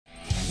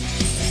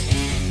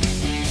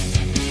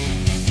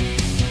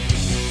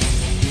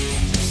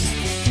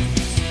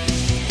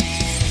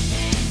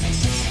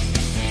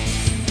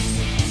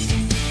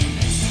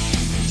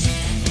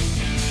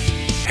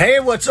Hey,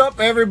 what's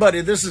up,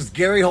 everybody? This is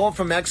Gary Holt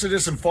from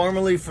Exodus and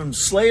formerly from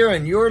Slayer,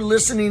 and you're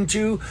listening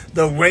to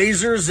The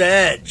Razor's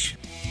Edge.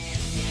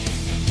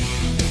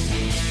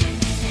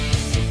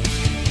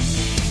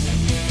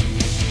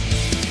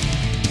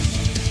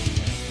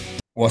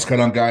 What's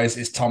going on, guys?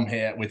 It's Tom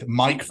here with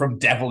Mike from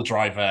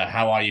Devildriver.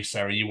 How are you,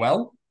 sir? Are you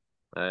well?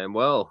 I'm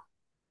well.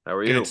 How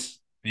are Good.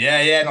 you?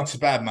 Yeah, not too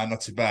bad, man.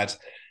 Not too bad.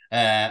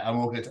 I'm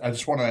all good. I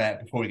just want to,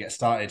 before we get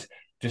started,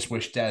 just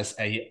wish Des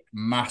a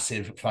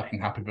massive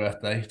fucking happy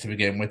birthday to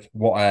begin with.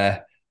 What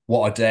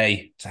a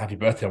day to have your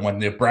birthday on when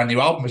the brand new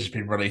album has just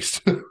been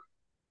released.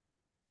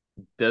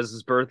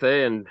 Dez's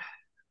birthday and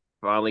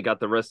finally got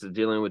the rest of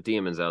Dealing with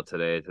Demons out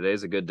today.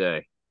 Today's a good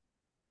day.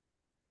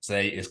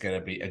 Today is going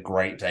to be a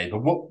great day.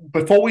 But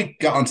before we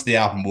get onto the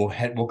album,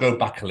 we'll go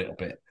back a little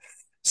bit.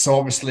 So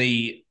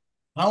obviously,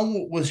 how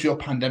was your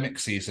pandemic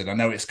season? I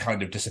know it's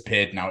kind of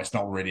disappeared now. It's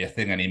not really a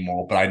thing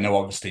anymore, but I know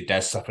obviously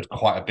Des suffered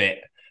quite a bit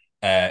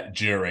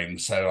during.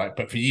 So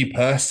but for you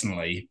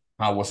personally,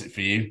 how was it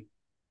for you?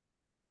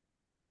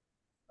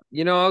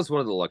 I was one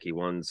of the lucky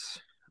ones.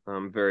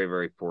 I'm very,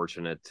 very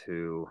fortunate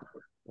to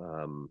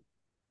um,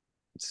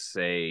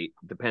 say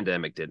the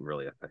pandemic didn't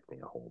really affect me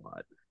a whole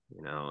lot,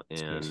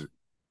 It's good. and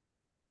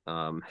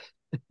um,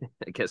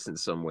 I guess in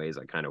some ways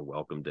I kind of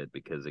welcomed it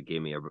because it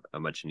gave me a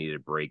much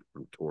needed break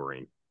from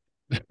touring.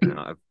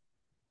 I've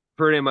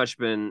pretty much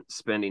been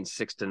spending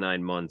 6 to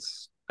 9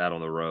 months out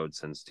on the road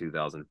since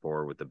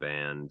 2004 with the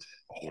band,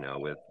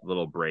 with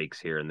little breaks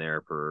here and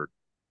there for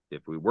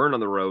if we weren't on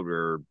the road, we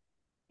are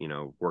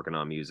working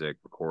on music,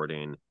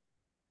 recording,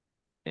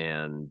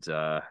 and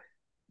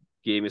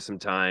gave me some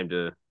time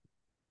to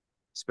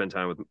spend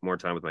time with more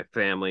time with my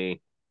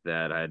family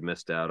that I had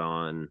missed out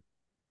on.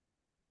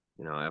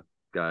 I've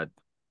got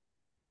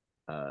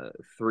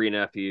three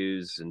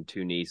nephews and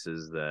two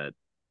nieces that,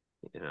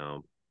 you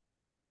know,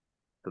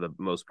 for the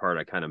most part,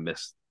 I kind of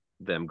missed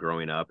them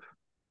growing up.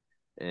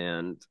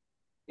 And,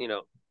 you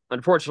know,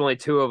 unfortunately,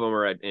 two of them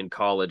are in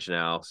college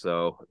now,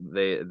 so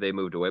they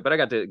moved away. But I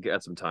got to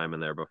get some time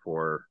in there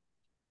before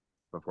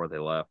they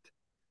left,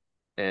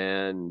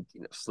 and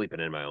sleeping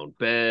in my own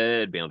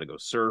bed, being able to go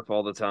surf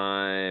all the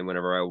time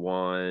whenever I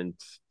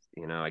want.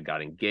 I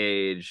got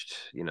engaged.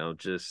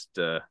 Just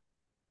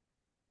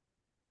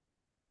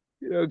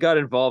got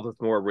involved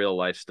with more real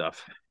life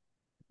stuff,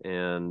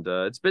 and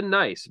it's been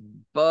nice.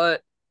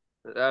 But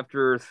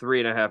after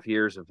 3.5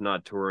 years of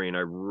not touring, I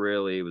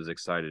really was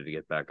excited to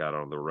get back out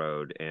on the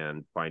road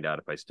and find out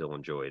if I still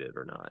enjoyed it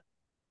or not.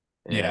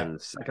 Yeah, And the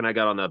second I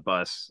got on that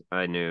bus,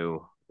 I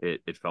knew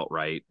it felt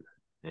right.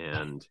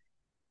 And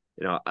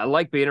I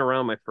like being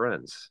around my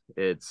friends.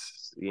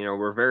 It's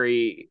we're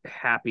very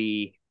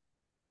happy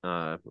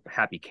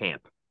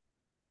camp,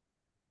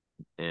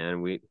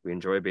 and we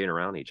enjoy being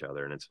around each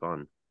other, and it's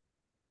fun.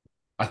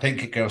 I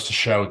think it goes to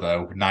show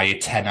though. Now you're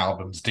 10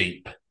 albums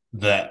deep.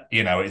 That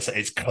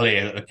it's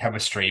clear that the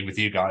chemistry with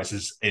you guys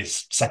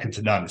is second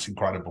to none. It's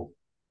incredible.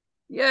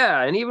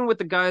 Yeah, and even with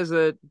the guys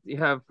that you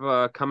have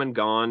come and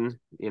gone,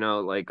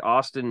 like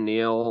Austin,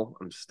 Neil,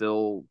 I'm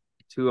still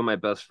two of my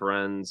best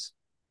friends.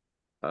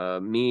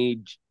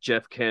 Me,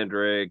 Jeff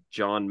Kendrick,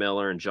 John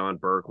Miller, and John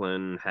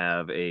Berkland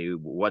have a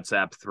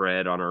WhatsApp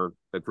thread on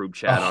a group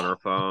chat on our Oh,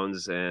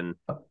 phones, and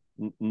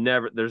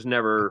there's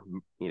never,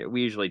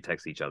 we usually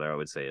text each other. I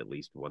would say at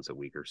least once a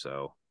week or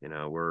so.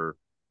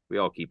 We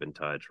all keep in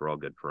touch. We're all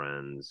good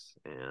friends,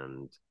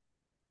 and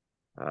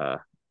uh,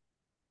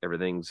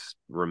 everything's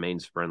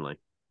remains friendly.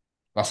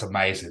 that's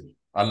amazing.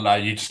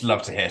 You just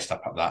love to hear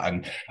stuff like that.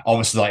 And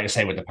obviously, like you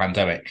say, with the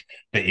pandemic,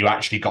 that you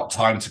actually got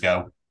time to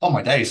go, oh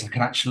my days, I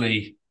can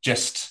actually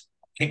just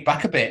kick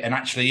back a bit and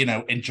actually,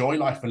 enjoy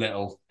life a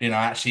little.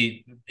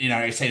 Actually,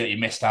 you say that you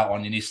missed out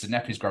on your nieces and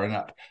nephews growing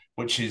up,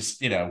 which is,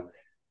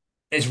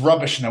 it's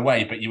rubbish in a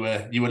way, but you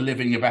were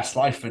living your best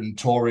life and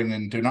touring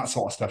and doing that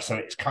sort of stuff. So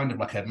it's kind of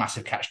like a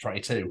massive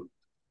catch-22.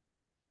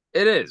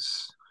 It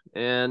is,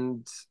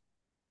 and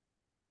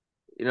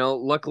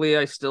luckily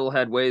I still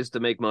had ways to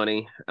make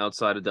money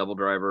outside of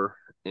Devildriver,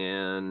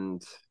 and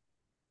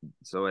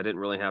so I didn't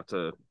really have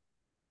to.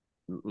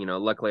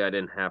 Luckily I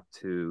didn't have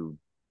to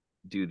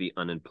do the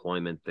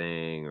unemployment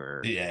thing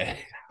or Yeah.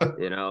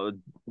 you know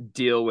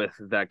deal with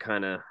that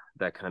kind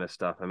of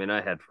stuff. I mean,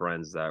 I had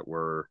friends that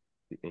were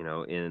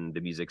in the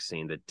music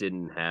scene that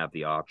didn't have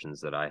the options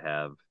that I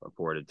have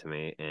afforded to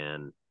me,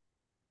 and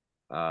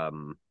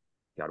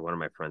God, one of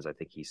my friends, I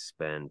think he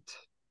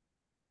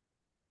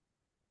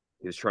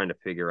was trying to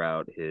figure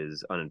out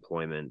his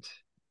unemployment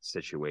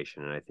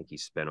situation, and I think he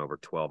spent over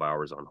 12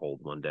 hours on hold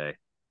one day.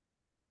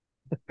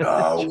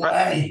 No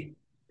way.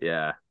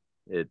 Yeah,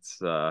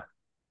 it's I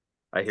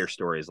hear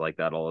stories like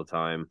that all the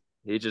time.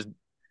 He just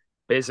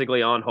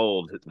basically on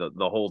hold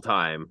the whole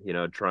time,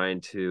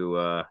 trying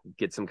to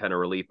get some kind of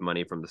relief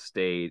money from the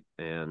state.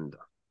 And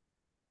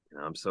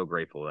I'm so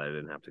grateful that I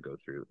didn't have to go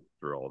through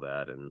all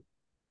that. And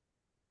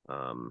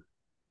um,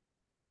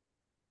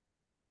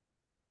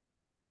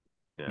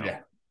 you know, Yeah.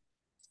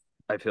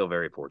 I feel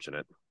very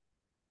fortunate.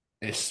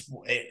 It's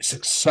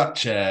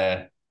such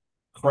a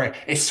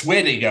It's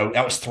weird that you go,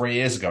 that was 3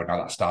 years ago now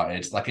that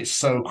started. Like, it's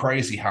so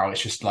crazy how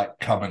it's just like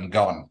come and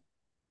gone.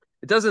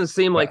 It doesn't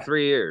seem like But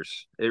 3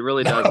 years. It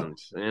really no,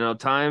 doesn't.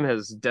 Time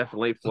has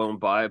definitely flown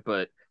by,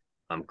 but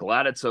I'm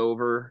glad it's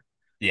over.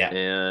 yeah,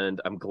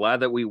 And I'm glad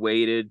that we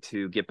waited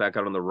to get back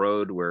out on the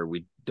road where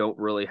we don't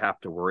really have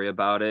to worry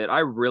about it. I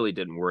really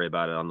didn't worry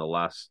about it on the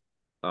last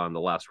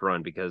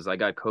run because I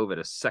got COVID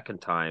a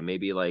second time,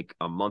 maybe like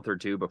a month or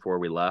two before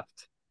we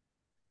left.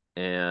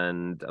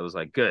 And I was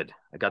like, good,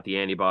 I got the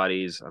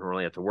antibodies. I don't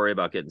really have to worry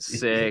about getting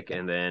sick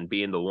and then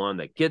being the one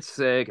that gets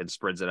sick and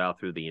spreads it out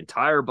through the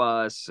entire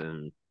bus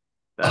and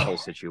that whole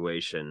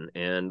situation.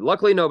 And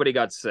luckily, nobody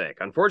got sick.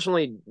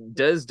 Unfortunately,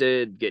 Des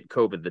did get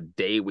COVID the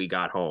day we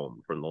got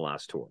home from the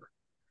last tour.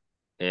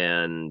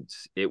 And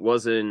it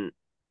wasn't,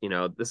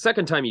 the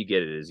second time you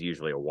get it is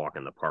usually a walk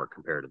in the park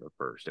compared to the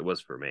first. It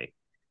was for me.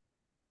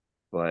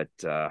 But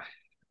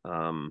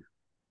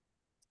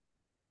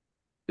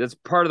that's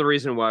part of the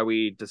reason why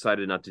we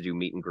decided not to do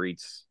meet and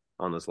greets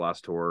on this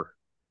last tour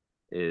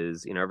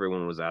is,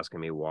 everyone was asking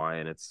me why.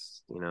 And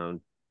it's,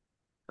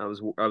 I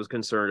was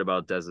concerned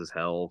about Dez's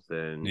health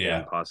and him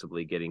yeah.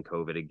 possibly getting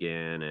COVID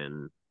again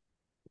and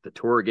the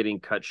tour getting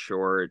cut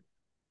short.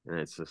 And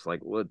it's just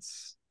like,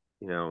 let's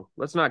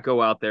not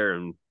go out there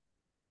and,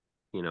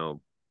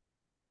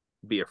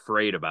 be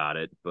afraid about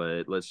it,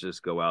 but let's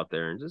just go out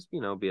there and just,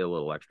 be a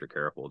little extra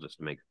careful just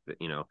to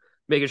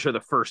making sure the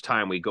first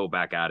time we go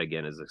back out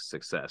again is a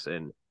success.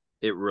 And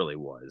it really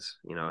was,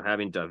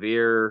 having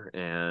Davir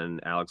and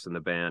Alex in the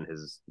band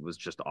was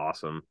just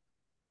awesome.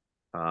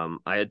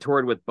 I had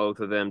toured with both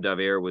of them.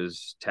 Davir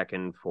was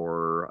teching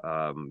for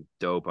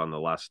Dope on the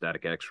last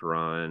Static X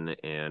run,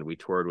 and we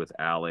toured with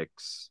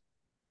Alex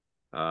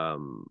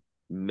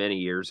many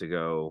years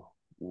ago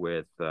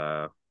with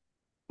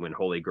when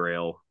Holy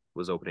Grail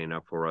was opening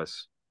up for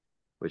us,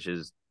 which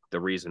is the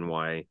reason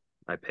why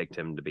I picked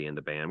him to be in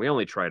the band. We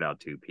only tried out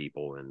 2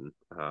 people, and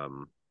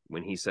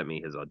when he sent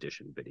me his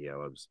audition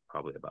video, I was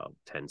probably about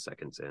 10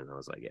 seconds in. I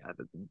was like, yeah,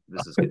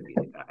 this is going to be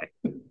the guy.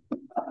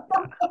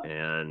 Yeah.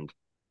 And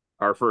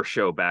our first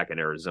show back in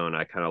Arizona,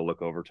 I kind of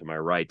look over to my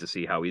right to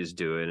see how he's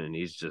doing, and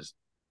he's just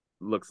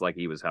looks like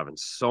he was having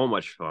so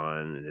much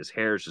fun, and his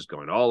hair's just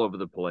going all over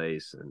the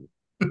place, and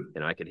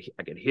I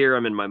could hear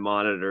him in my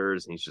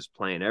monitors, and he's just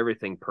playing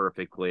everything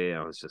perfectly.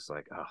 I was just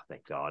like, oh,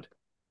 thank God.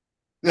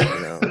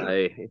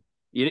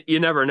 You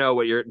never know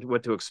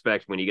what to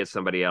expect when you get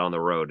somebody out on the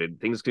road, and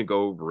things can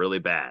go really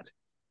bad.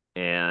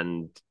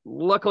 And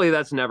luckily,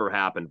 that's never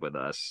happened with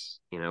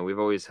us. We've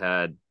always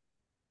had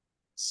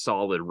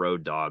solid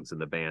road dogs in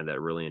the band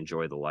that really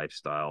enjoy the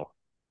lifestyle,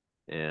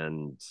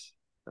 and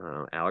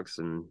Alex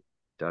and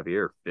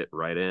Davir fit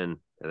right in.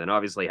 And then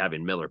obviously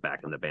having Miller back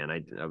in the band,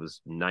 I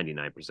was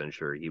 99%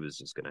 sure he was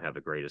just going to have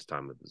the greatest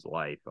time of his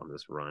life on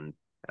this run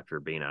after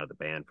being out of the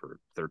band for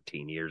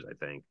 13 years, I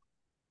think.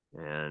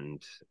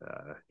 And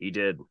he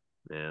did.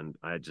 And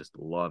I just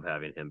love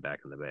having him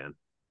back in the band.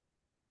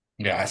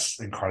 Yeah, it's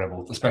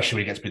incredible, especially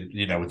when you get to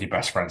be, with your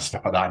best friends,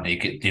 stuff like that, and you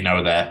get,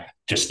 they're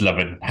just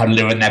living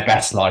their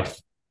best life.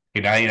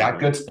 You're like,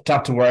 good, don't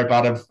have to worry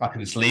about them. I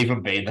can just leave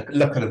them be.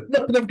 Look at them.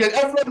 Look at them.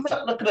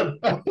 Everyone, look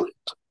at them.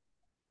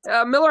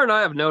 Miller and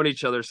I have known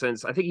each other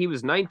since I think he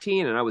was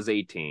 19 and I was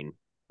 18.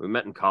 We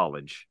met in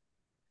college.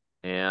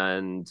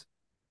 And,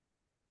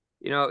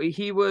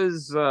 he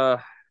was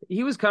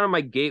kind of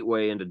my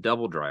gateway into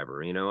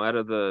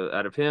Devildriver.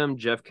 Out of him,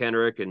 Jeff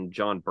Kendrick and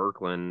John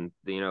Berkland,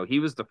 he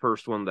was the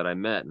first one that I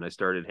met, and I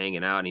started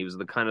hanging out, and he was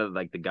the kind of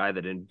like the guy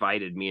that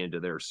invited me into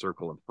their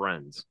circle of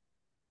friends,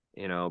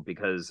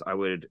 because I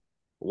would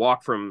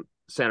walk from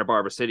Santa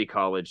Barbara City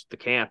College, the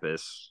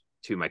campus,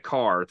 to my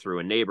car through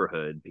a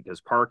neighborhood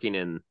because parking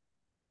in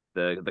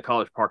the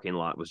college parking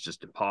lot was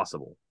just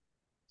impossible.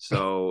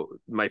 So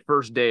my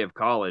first day of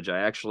college, I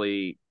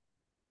actually,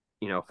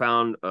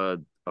 found a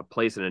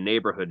place in a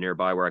neighborhood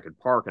nearby where I could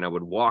park, and I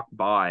would walk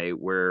by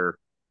where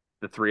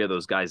the 3 of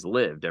those guys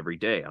lived every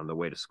day on the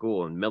way to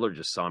school. And Miller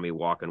just saw me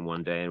walking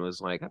one day and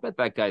was like, I bet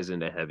that guy's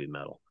into heavy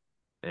metal.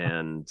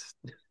 And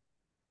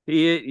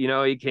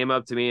he came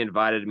up to me,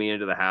 invited me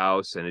into the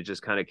house, and it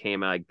just kind of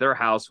came out like their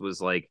house was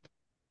like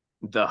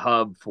the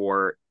hub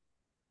for,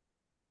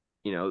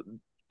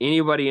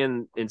 anybody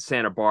in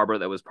Santa Barbara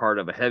that was part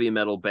of a heavy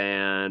metal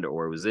band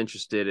or was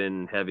interested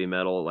in heavy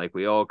metal. Like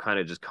we all kind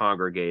of just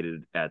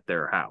congregated at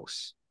their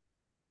house.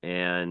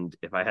 And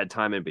if I had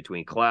time in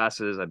between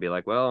classes, I'd be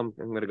like, well, I'm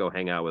going to go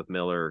hang out with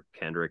Miller,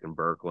 Kendrick, and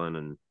Berkland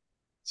and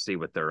see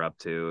what they're up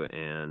to.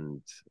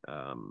 And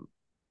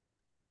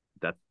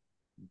that's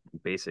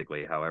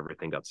basically how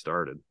everything got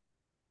started.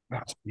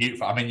 That's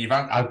beautiful. I mean,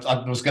 I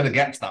was going to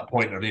get to that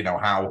point of,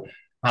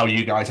 how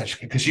you guys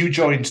actually, because you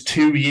joined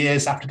 2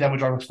 years after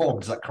Devildriver was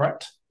formed. Is that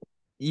correct?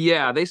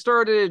 Yeah, they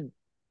started.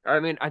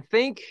 I mean, I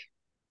think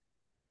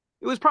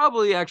it was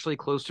probably actually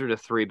closer to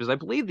 3 because I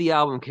believe the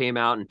album came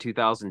out in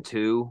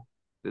 2002,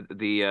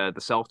 the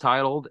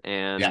self-titled,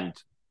 and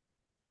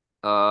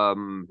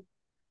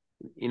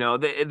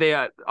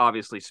they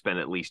obviously spent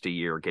at least a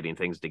year getting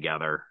things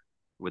together,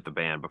 with the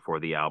band before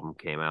the album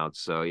came out.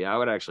 So yeah, I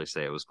would actually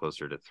say it was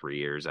closer to 3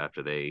 years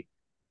after they,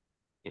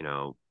 you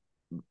know,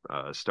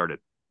 started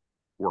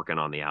working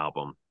on the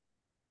album.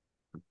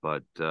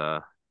 But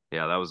yeah,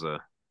 that was a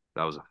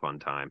fun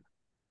time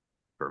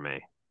for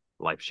me,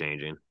 life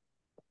changing.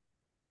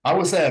 I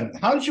was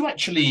how did you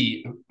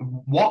actually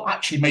what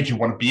actually made you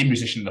want to be a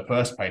musician in the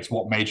first place?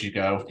 What made you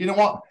go, you know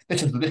what,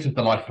 this is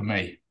the life for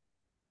me?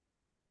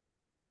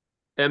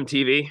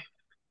 MTV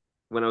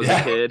when I was a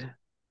Yeah. kid.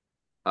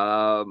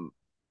 Um,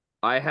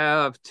 I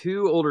have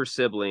two older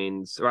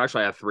siblings, or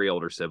actually I have three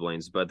older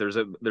siblings, but there's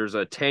a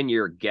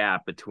 10-year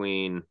gap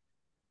between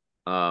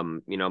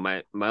my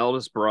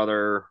oldest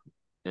brother,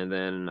 and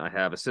then I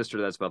have a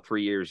sister that's about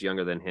 3 years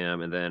younger than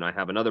him, and then I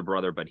have another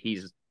brother, but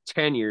he's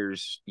 10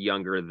 years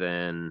younger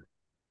than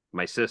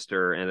my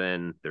sister, and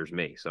then there's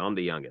me. So I'm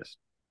the youngest.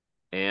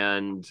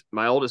 And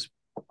my oldest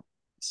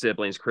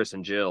siblings, Chris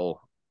and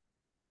Jill,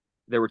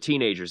 they were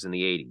teenagers in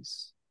the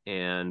 80s.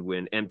 And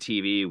when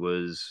MTV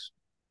was,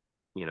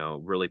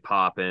 really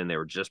popping, they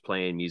were just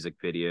playing music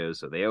videos.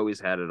 So they always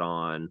had it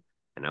on.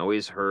 And I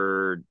always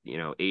heard,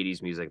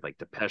 80s music like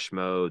Depeche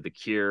Mode, The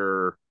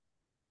Cure,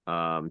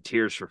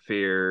 Tears for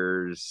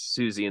Fears,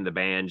 Susie and the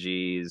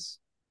Banshees,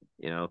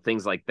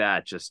 things like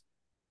that, just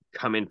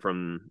coming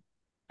from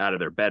out of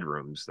their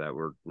bedrooms that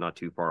were not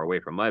too far away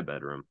from my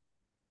bedroom.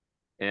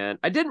 And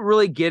I didn't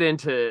really get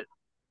into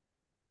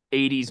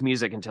 80s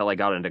music until I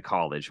got into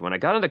college. When I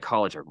got into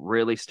college, I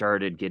really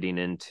started getting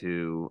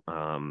into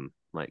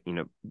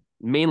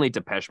mainly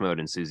Depeche Mode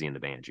and Susie and the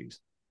Banshees,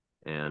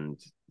 and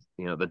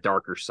the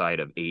darker side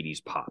of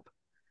 80s pop.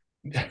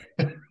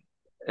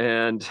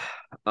 And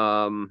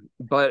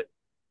but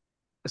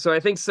so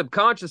I think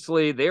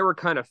subconsciously they were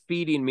kind of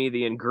feeding me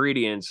the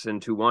ingredients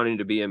into wanting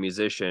to be a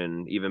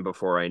musician even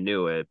before I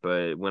knew it.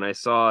 But when I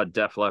saw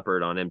Def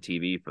Leppard on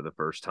MTV for the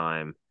first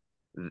time,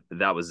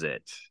 that was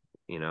it.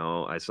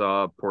 I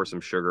saw Pour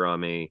Some Sugar on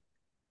Me,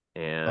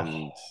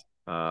 and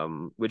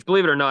which,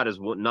 believe it or not, is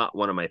not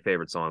one of my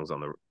favorite songs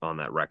on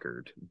that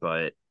record.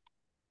 But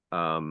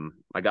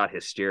I got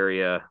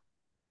Hysteria,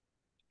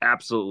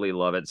 absolutely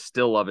love it,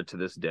 still love it to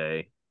this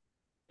day.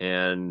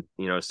 And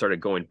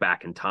started going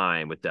back in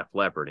time with Def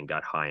Leppard and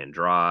got High and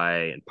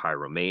Dry and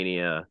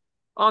Pyromania.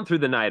 On Through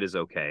the Night is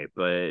okay,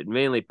 but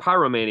mainly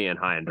Pyromania and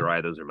High and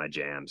Dry, those are my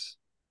jams.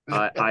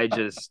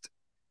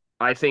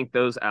 I think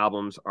those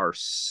albums are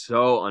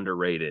so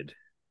underrated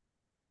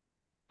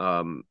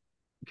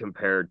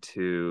compared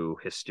to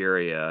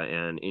Hysteria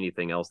and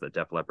anything else that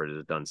Def Leppard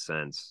has done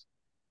since.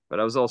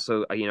 But I was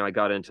also, I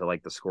got into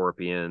like the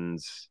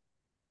Scorpions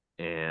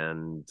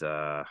and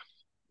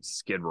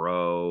Skid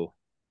Row.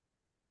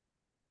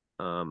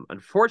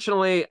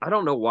 Unfortunately, I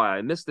don't know why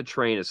I missed the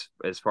train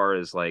as far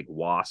as like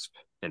Wasp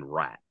and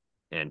Rat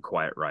and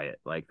Quiet Riot.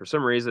 Like, for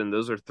some reason,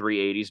 those are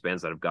three 80s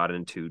bands that I've gotten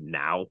into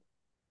now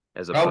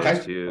as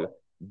opposed to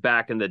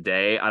back in the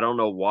day. I don't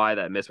know why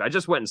that missed me. I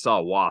just went and saw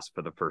Wasp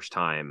for the first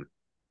time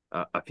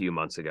a few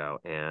months ago,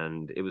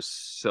 and it was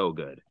so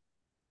good.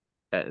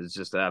 It's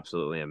just an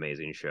absolutely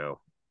amazing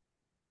show.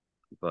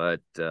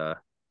 But that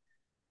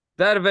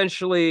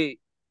eventually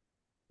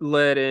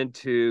led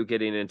into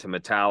getting into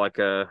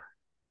Metallica,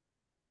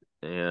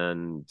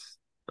 and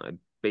I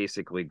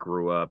basically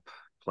grew up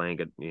playing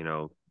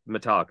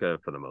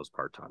Metallica for the most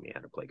part taught me how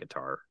to play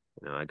guitar.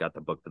 I got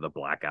the book for the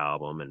Black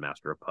Album and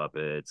Master of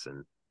Puppets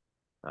and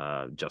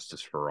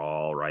Justice for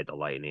All, Ride the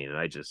Lightning, and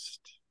I just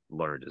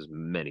learned as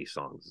many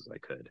songs as I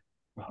could.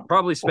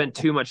 Probably spent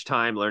too much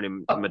time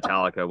learning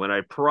Metallica when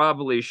I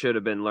probably should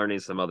have been learning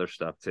some other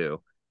stuff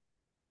too.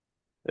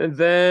 And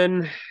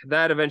then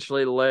that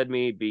eventually led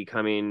me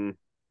becoming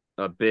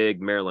a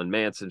big Marilyn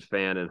Manson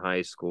fan in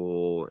high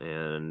school,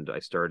 and I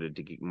started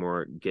to get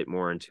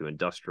more into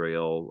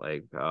industrial.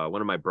 Like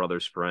one of my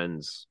brother's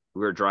friends,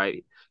 we were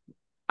driving.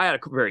 I had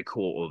a very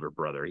cool older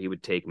brother. He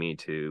would take me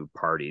to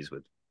parties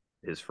with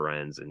his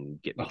friends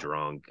and get me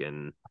drunk,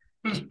 and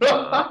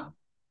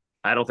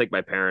I don't think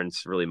my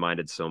parents really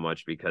minded so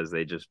much because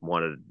they just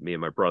wanted me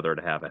and my brother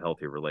to have a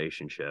healthy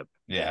relationship.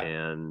 Yeah.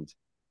 And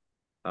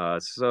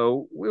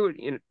so we would,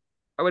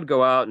 I would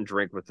go out and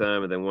drink with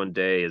them, and then one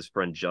day his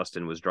friend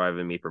Justin was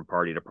driving me from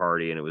party to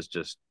party, and it was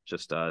just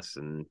us,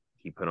 and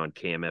he put on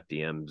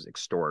KMFDM's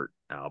Extort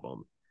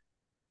album,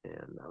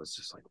 and I was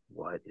just like,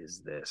 what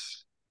is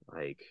this?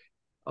 Like,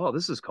 oh,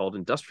 this is called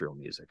industrial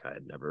music. I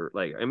had never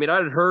I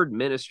had heard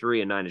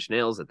Ministry and Nine Inch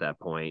Nails at that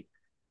point,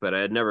 but I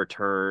had never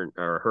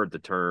heard the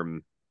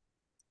term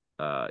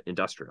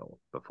industrial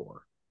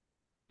before.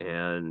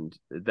 And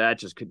that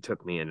just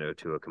took me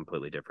into a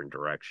completely different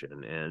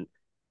direction. And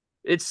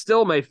it's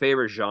still my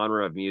favorite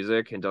genre of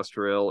music,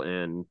 industrial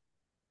and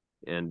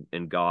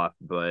goth,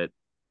 but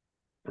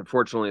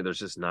unfortunately there's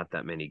just not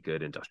that many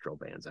good industrial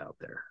bands out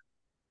there.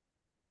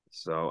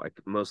 So I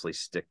mostly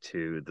stick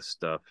to the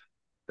stuff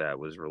that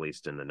was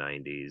released in the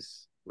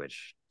 90s,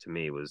 which to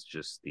me was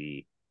just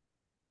the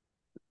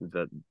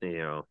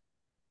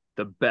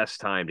best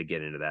time to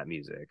get into that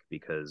music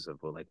because of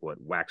what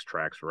Wax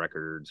Trax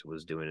Records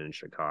was doing in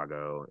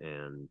Chicago,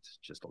 and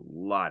just a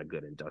lot of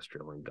good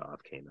industrial and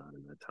goth came out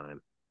in that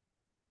time.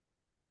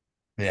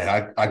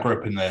 Yeah, I grew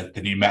up in the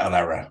new metal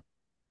era.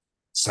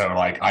 So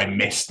like I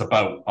missed the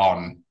boat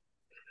on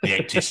the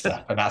 80s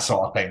stuff and that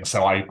sort of thing.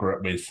 So I grew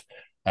up with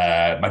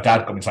my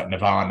dad got me like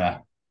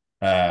Nirvana,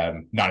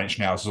 Nine Inch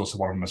Nails is also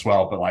one of them as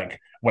well. But like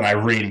when I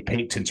really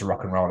peaked into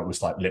rock and roll, it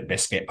was like Limp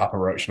Bizkit, Papa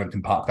Roach,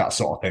 Linkin Park, that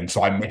sort of thing.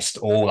 So I missed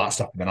all that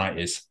stuff in the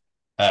 90s.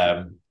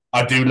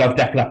 I do love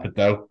Def Leppard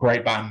though,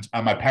 great band,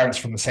 and my parents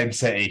from the same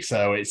city,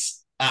 so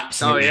it's Oh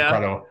absolutely yeah,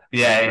 incredible.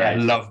 Yeah,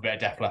 nice. love a bit of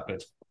Def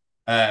Leppard.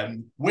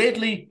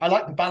 Weirdly, I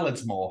like the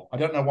ballads more. I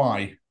don't know why.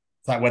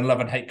 It's like When Love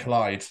and Hate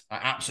Collide. I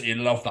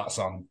absolutely love that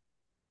song.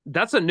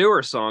 That's a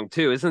newer song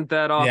too, isn't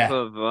that off Yeah,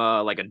 of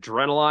like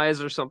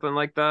Adrenalize or something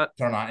like that?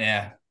 don't know. Yeah.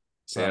 Yeah,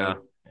 So,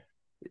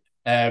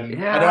 I yeah. don't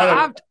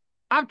know.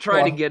 I've Go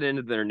tried to on. get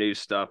into their new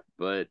stuff,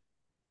 but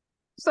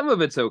some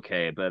of it's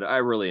okay. But I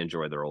really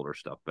enjoy their older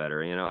stuff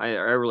better. I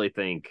really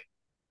think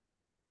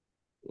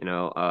you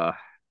know.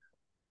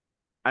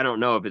 I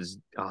don't know if it's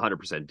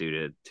 100%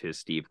 due to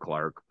Steve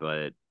Clark,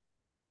 but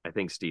I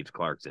think Steve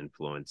Clark's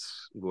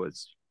influence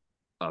was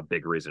a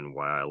big reason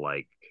why I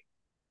like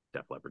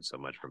Def Leppard so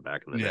much from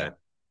back in the day. Yeah.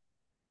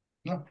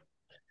 No,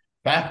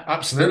 fair,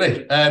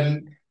 absolutely.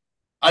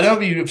 I know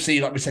you've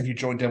seen, like we said, you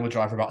joined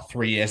Devildriver about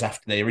 3 years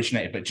after they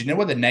originated, but do you know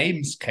where the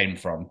names came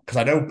from? Because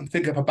I don't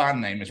think of a band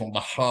name as one of the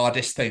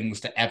hardest things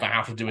to ever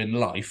have to do in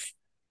life.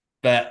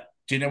 But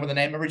do you know where the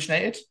name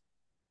originated?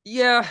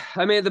 Yeah,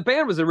 I mean the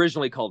band was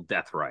originally called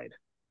Death Ride,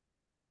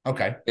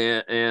 Okay.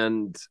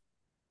 and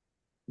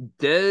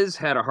Dez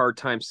had a hard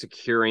time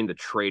securing the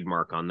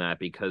trademark on that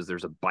because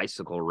there's a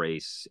bicycle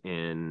race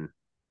in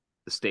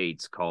the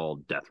States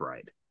called Death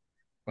Ride.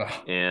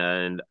 Well,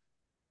 And,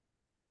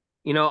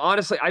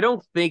 honestly, I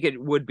don't think it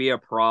would be a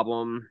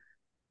problem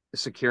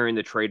securing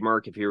the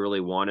trademark if you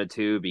really wanted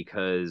to,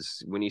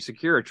 because when you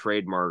secure a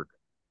trademark,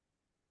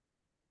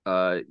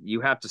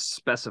 you have to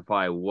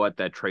specify what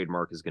that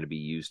trademark is going to be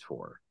used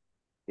for.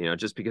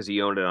 Just because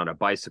you own it on a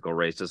bicycle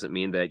race doesn't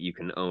mean that you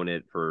can own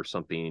it for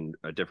something,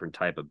 a different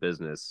type of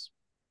business,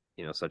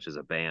 such as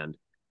a band.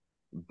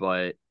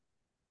 But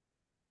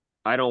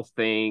I don't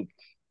think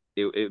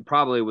it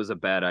probably was a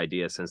bad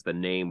idea since the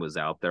name was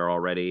out there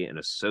already and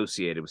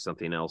associated with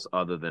something else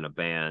other than a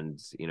band.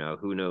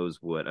 Who knows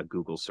what a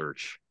Google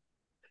search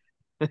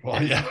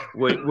well, yeah.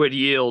 would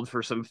yield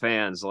for some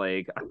fans.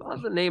 Like, I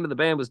thought the name of the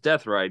band was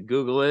Death Ride.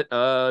 Google it.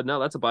 No,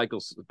 that's a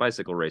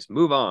bicycle race.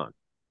 Move on.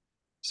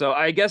 So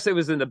I guess it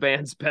was in the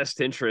band's best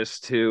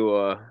interest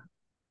to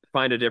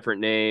find a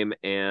different name.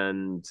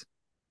 And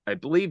I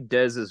believe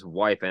Dez's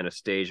wife,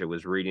 Anastasia,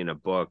 was reading a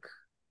book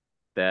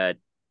that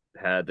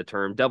had the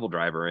term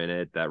Devildriver in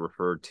it that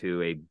referred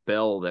to a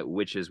bell that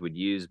witches would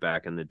use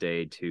back in the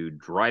day to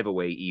drive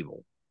away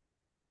evil.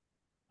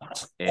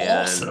 That's And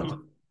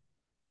awesome.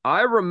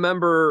 I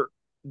remember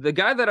the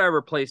guy that I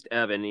replaced,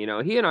 Evan, he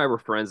and I were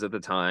friends at the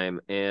time,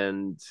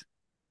 and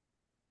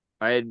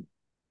I had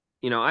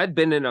I'd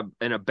been in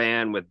a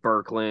band with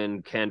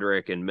Birkland,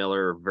 Kendrick, and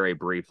Miller very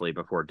briefly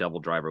before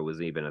Devildriver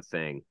was even a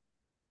thing.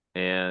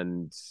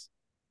 And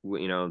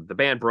the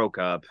band broke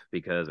up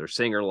because their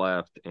singer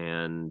left,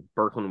 and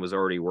Birkland was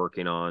already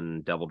working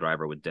on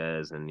Devildriver with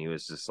Dez, and he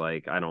was just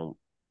like, I don't,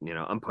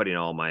 I'm putting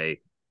all my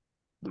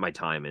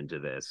time into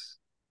this.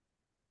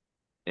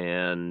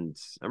 And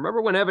I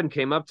remember when Evan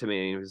came up to me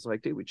and he was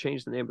like, dude, we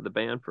changed the name of the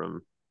band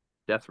from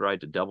Death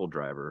Ride to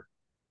Devildriver.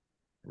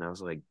 And I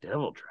was like,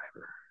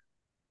 Devildriver.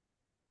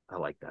 I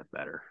like that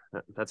better.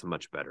 That's a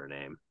much better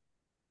name.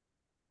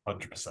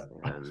 100%.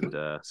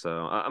 And so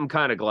I'm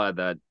kind of glad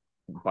that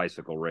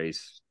bicycle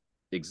race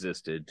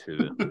existed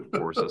to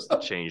force us to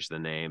change the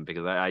name,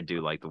 because I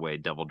do like the way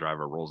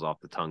Devildriver rolls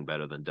off the tongue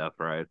better than Death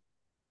Ride.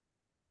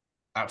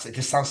 Absolutely.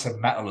 It just sounds so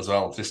metal as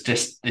well. It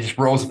just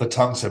rolls off the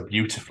tongue so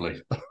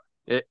beautifully.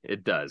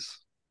 It does.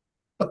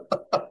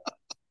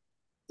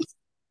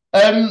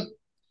 Um,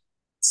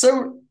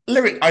 so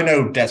lyric, I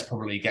know Des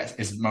probably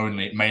is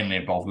mainly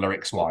involved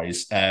lyrics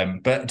wise.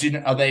 But do you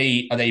know, are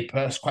they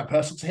quite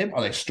personal to him?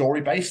 Are they story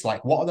based?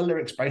 Like, what are the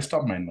lyrics based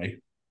on mainly?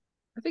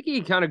 I think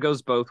he kind of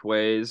goes both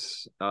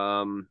ways.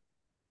 A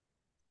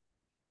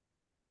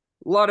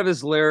lot of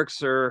his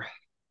lyrics are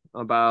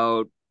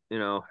about,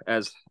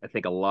 as I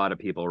think a lot of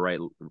people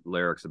write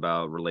lyrics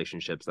about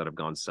relationships that have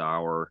gone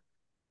sour,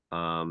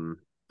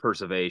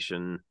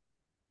 preservation,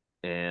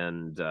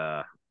 and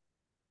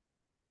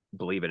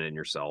believing in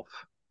yourself.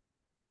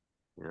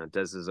 Des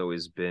has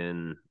always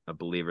been a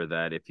believer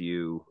that if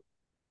you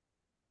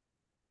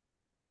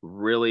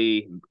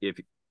really, if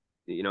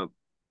you know,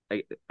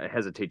 I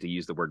hesitate to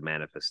use the word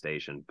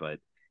manifestation, but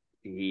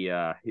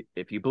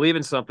if you believe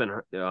in something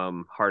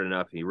hard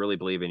enough, you really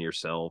believe in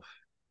yourself,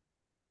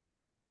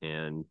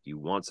 and you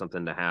want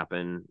something to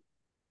happen,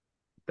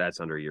 that's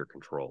under your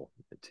control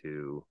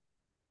to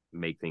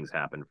make things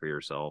happen for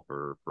yourself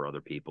or for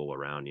other people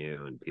around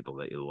you and people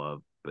that you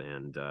love.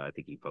 And I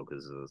think he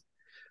focuses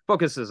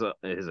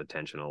his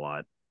attention a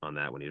lot on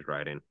that when he's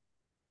writing.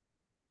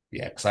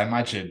 Yeah, because I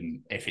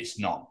imagine if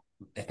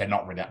they're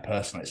not really that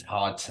personal, it's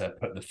hard to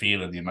put the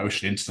feel and the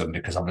emotion into them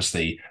because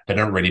obviously they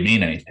don't really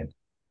mean anything.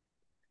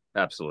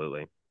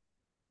 Absolutely,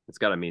 it's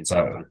got to mean So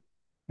something.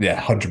 Yeah,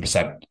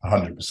 100%.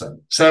 100%.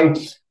 So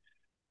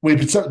we've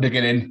been sort of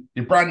beginning.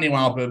 Your brand new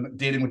album,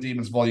 Dealing with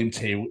Demons Volume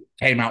 2,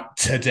 came out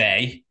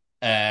today.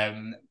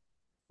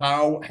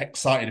 How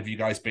excited have you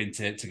guys been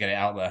to get it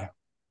out there?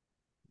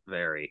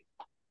 Very.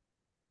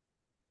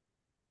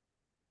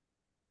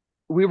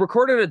 We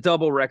recorded a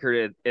double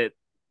record at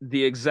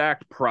the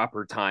exact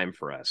proper time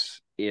for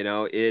us. You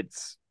know,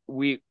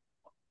 we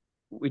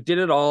did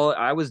it all.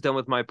 I was done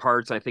with my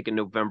parts, I think, in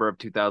November of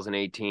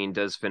 2018.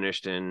 Des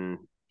finished in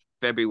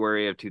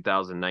February of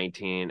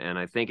 2019, and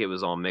I think it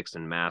was all mixed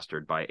and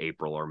mastered by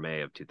April or May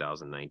of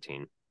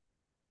 2019.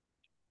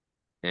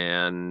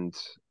 And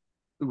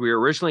we were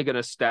originally going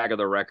to stagger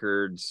the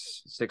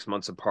records 6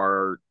 months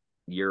apart,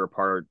 year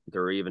apart.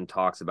 There were even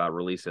talks about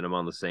releasing them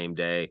on the same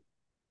day.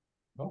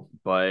 Oh.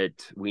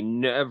 But we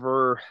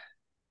never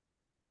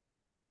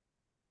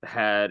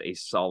had a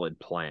solid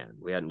plan.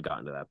 We hadn't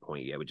gotten to that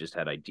point yet. We just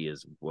had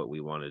ideas of what we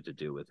wanted to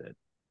do with it.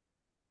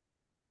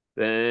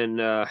 Then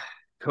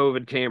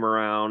COVID came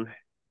around,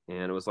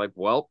 and it was like,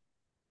 well,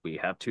 we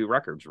have 2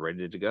 records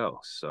ready to go.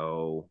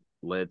 So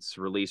let's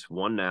release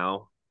one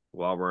now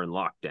while we're in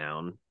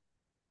lockdown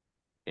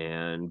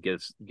and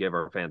give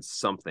our fans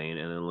something.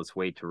 And then let's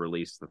wait to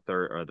release the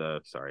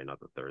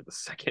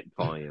second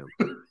volume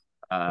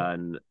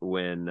and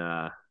when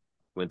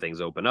things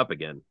open up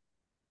again.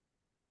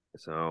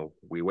 So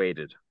we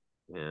waited,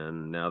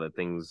 and now that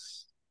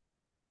things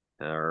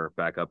are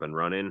back up and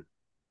running,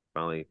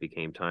 finally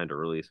became time to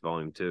release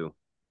volume 2.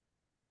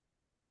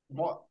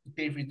 What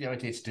gave you the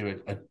idea to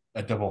do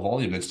a double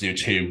volume? Let's do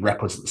 2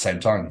 records at the same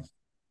time.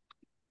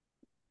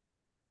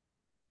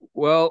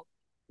 Well,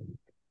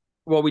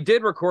 we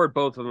did record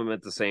both of them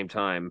at the same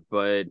time,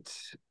 but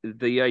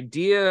the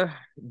idea,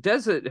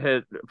 Desert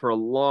had for a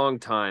long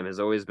time has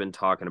always been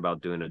talking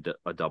about doing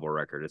a double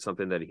record. It's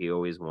something that he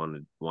always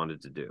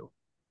wanted to do.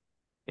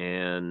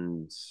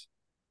 And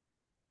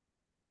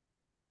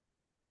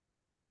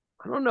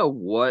I don't know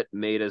what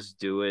made us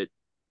do it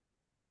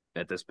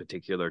at this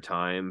particular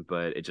time,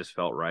 but it just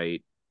felt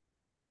right.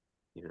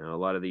 You know, a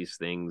lot of these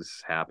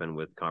things happen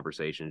with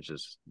conversations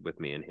just with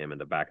me and him in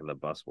the back of the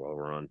bus while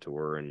we're on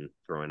tour and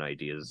throwing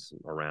ideas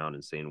around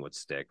and seeing what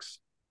sticks.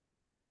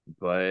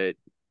 But at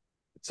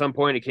some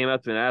point he came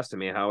up and asked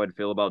me how I'd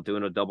feel about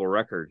doing a double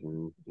record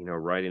and, you know,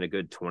 writing a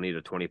good 20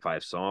 to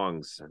 25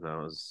 songs. And I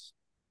was,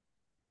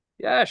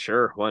 yeah,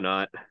 sure. Why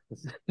not?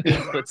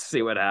 Let's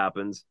see what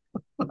happens.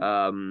 You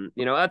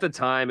know, at the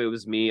time it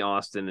was me,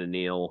 Austin, and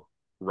Neil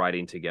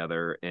writing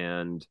together,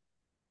 and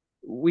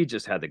we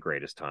just had the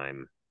greatest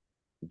time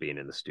being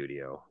in the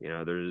studio. You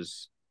know,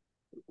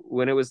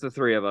 when it was the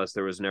 3 of us,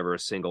 there was never a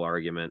single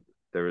argument.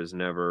 There was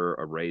never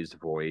a raised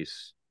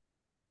voice.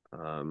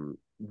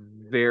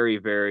 Very,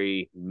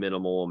 very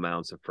minimal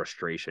amounts of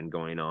frustration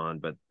going on,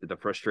 but the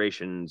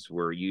frustrations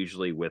were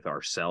usually with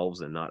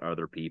ourselves and not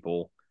other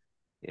people.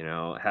 You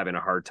know, having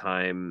a hard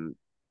time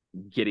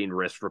getting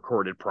riffs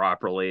recorded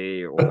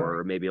properly,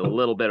 or maybe a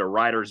little bit of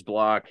writer's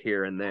block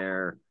here and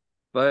there.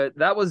 But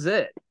that was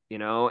it, you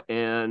know,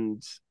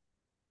 and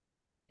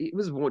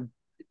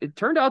it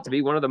turned out to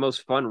be one of the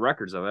most fun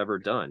records I've ever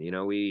done. You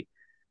know,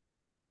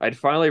 I'd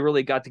finally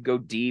really got to go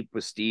deep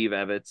with Steve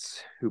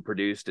Evans, who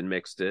produced and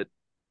mixed it,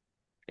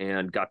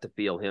 and got to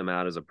feel him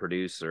out as a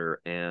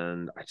producer.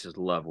 And I just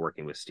love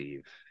working with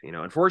Steve. You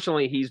know,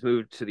 unfortunately, he's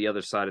moved to the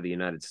other side of the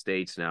United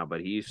States now,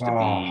 but he used to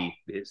be,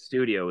 his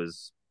studio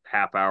is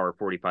half hour,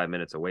 45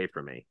 minutes away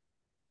from me.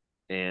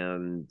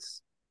 And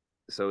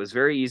so it was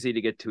very easy to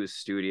get to his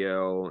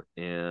studio,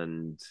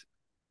 and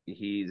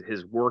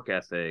his work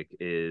ethic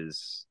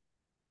is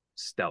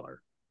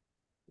stellar.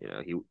 You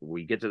know,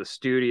 we get to the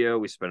studio,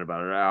 we spend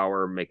about an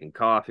hour making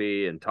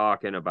coffee and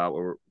talking about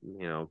what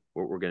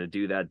we're going to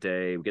do that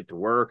day. We get to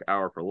work,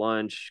 hour for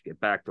lunch, get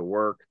back to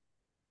work,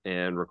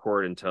 and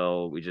record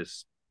until we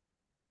just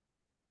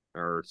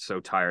are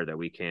so tired that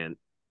we can't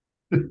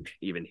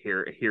even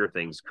hear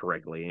things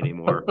correctly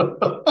anymore.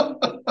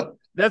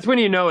 That's when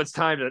you know it's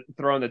time to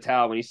throw in the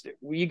towel. When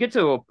you get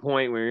to a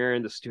point where you're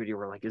in the studio,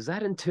 we're like, is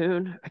that in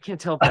tune? I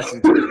can't tell if that's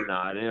in tune or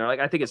not. And you're like,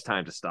 I think it's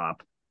time to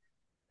stop.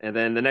 And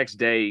then the next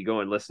day you go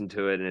and listen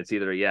to it, and it's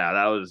either, yeah,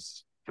 that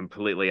was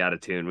completely out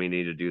of tune, we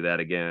need to do that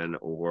again,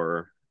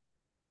 or,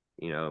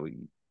 you know,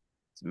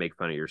 make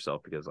fun of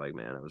yourself because, like,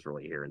 man, I was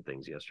really hearing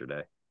things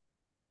yesterday.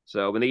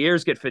 So when the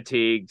ears get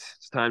fatigued,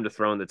 it's time to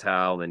throw in the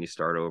towel, and then you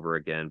start over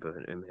again. But,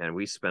 man,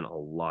 we spent a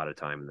lot of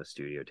time in the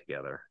studio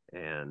together.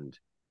 And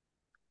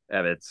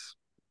Evans,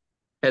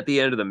 at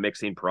the end of the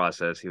mixing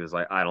process, he was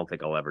like, I don't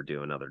think I'll ever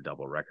do another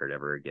double record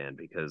ever again,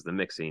 because the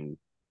mixing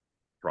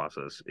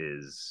process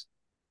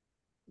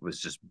was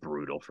just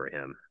brutal for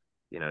him.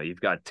 You know,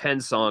 you've got 10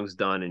 songs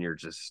done, and you're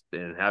just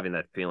having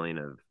that feeling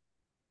of,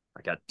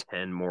 I got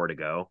 10 more to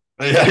go.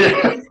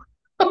 Yeah.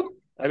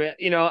 I mean,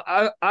 you know,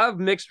 I've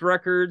mixed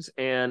records,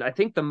 and I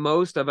think the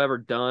most I've ever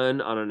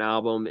done on an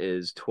album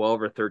is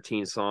 12 or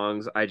 13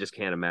 songs. I just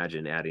can't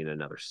imagine adding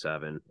another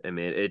 7. I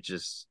mean,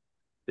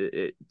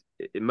 it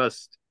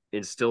must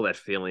instill that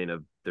feeling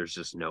of there's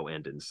just no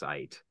end in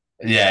sight.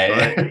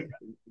 Yeah. But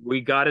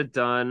we got it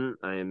done.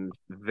 I'm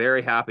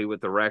very happy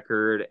with the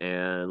record,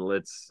 and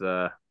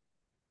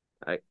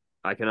I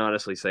I can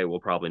honestly say we'll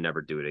probably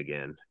never do it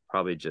again.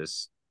 Probably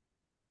just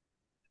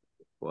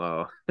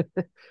well,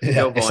 no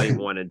Yeah. volume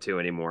 1 and 2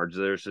 anymore.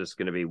 There's just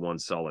going to be one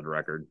solid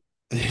record.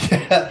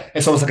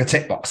 It's almost like a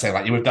tick box saying,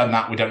 like, we've done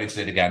that, we don't need to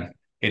do it again.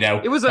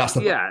 It was That's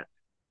the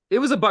it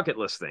was a bucket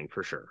list thing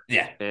for sure.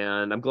 yeah.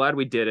 And I'm glad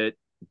we did it,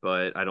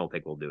 but I don't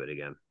think we'll do it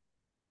again.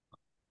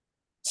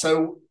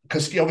 So,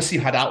 because you obviously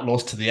had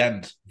Outlaws to the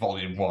End,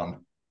 Volume 1.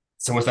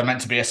 So, was there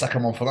meant to be a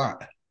second one for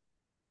that?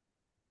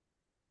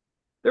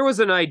 There was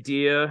an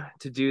idea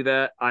to do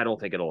that. I don't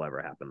think it'll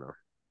ever happen though.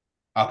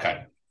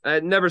 Okay.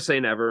 I'd never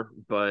say never,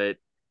 but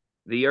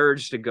the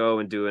urge to go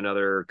and do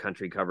another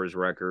country covers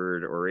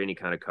record or any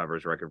kind of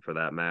covers record for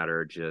that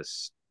matter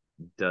just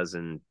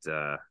doesn't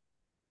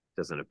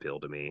appeal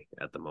to me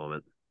at the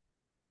moment.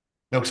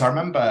 No, because I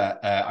remember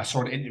I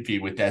saw an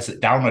interview with Des at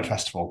Download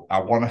Festival. I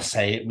want to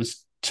say it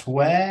was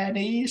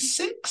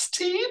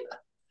 2016,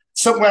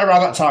 somewhere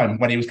around that time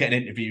when he was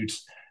getting interviewed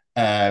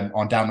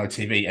on Download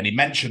TV, and he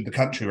mentioned the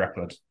country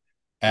record.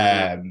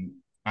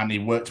 And he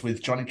worked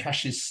with Johnny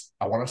Cash's,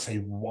 I want to say,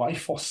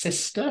 wife or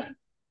sister.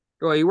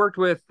 Well, he worked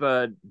with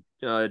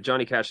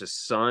Johnny Cash's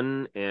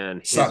son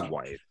and his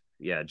wife.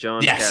 Yeah,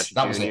 John Cash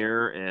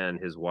Jr. and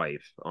his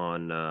wife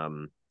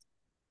on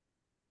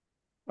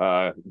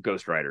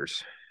Ghost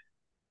Riders.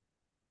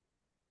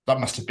 That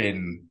must have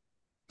been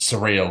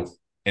surreal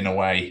in a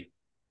way.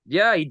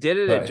 Yeah, he did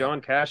it at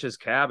John Cash's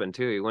cabin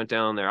too. He went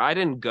down there. I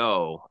didn't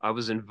go. I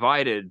was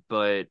invited,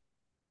 but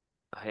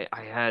I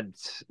had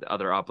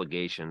other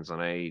obligations,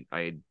 and I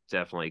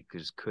definitely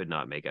just could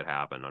not make it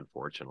happen,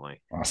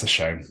 unfortunately. That's a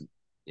shame.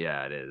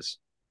 Yeah, it is.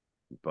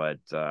 But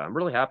I'm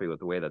really happy with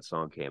the way that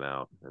song came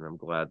out, and I'm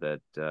glad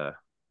that it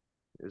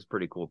was a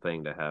pretty cool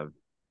thing to have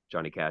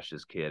Johnny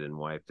Cash's kid and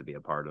wife to be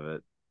a part of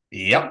it.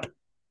 Yep.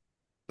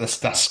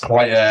 That's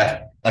quite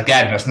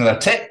again, that's another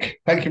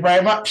tick. Thank you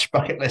very much.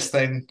 Bucket list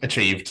thing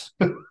achieved.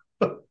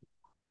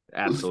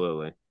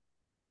 Absolutely.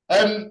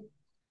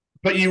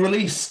 But you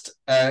released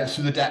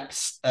Through the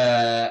Depths,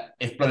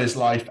 If Blood Is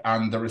Life,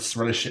 and The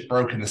Relationship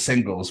Broken, the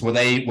singles. Were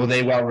they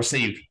well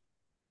received?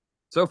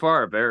 So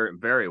far, very,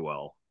 very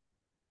well.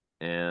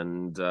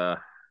 And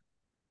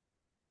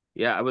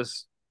yeah,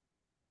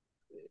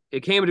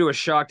 it came to a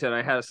shock that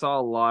I saw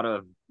a lot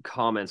of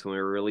comments when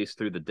we were released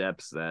Through the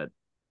Depths that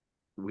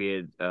we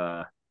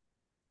had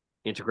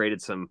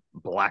integrated some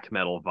black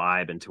metal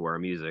vibe into our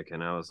music.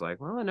 And I was like,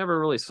 well, I never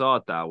really saw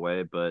it that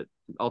way, but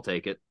I'll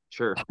take it.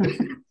 Sure.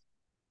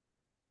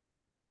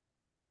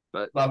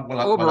 But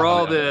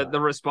overall, the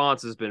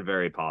response has been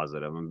very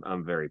positive.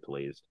 I'm very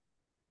pleased.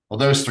 Well,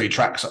 those 3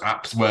 tracks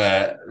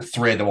were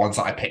 3 of the ones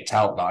that I picked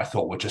out that I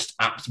thought were just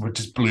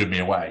blew me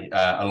away,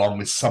 along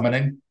with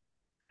Summoning.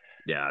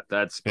 Yeah,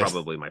 that's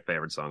probably my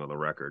favorite song on the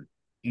record.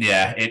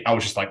 Yeah, I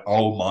was just like,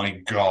 oh my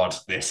God,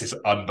 this is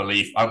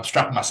unbelievable. I'm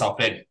strapping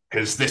myself in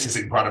because this is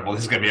incredible.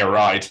 This is going to be a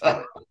ride.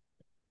 But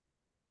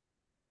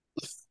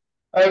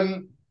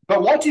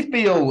what do you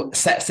feel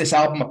sets this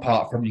album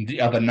apart from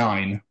the other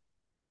 9?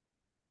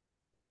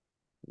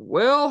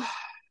 Well,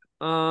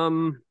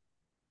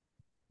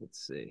 let's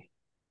see.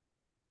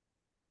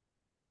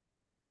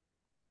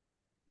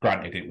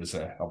 Granted, it was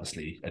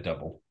obviously a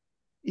double.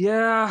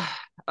 Yeah,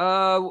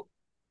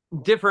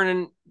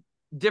 different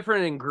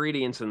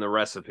ingredients in the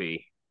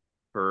recipe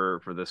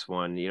for this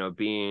one. You know,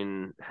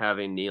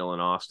 having Neil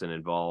and Austin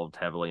involved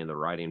heavily in the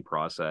writing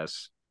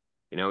process.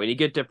 You know, when you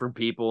get different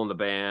people in the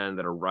band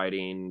that are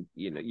writing,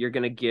 you know, you're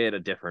gonna get a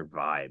different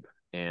vibe.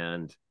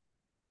 And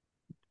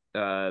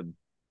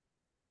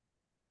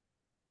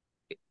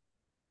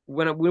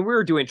when we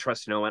were doing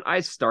Trust No One, I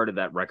started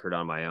that record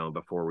on my own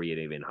before we had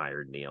even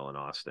hired Neil and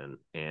Austin.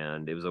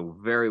 And it was a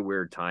very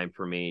weird time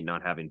for me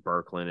not having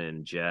Berkland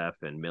and Jeff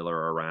and Miller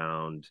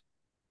around.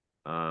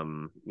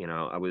 You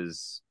know,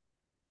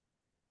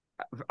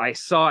 I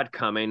saw it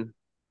coming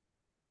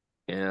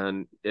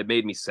and it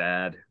made me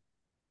sad.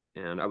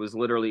 And I was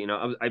literally, you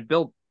know,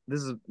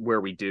 this is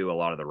where we do a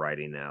lot of the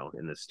writing now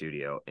in the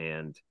studio.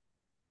 And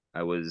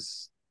I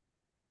was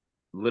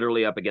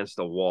literally up against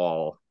the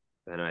wall.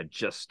 And I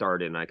just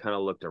started, and I kind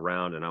of looked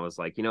around, and I was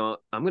like, you know,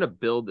 I'm going to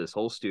build this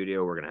whole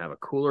studio. We're going to have a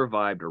cooler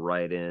vibe to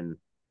write in,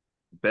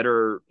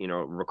 better, you know,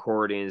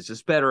 recordings,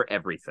 just better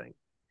everything.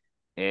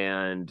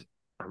 And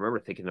I remember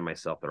thinking to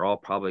myself, they're all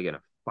probably going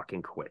to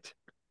fucking quit.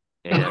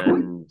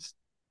 And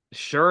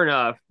sure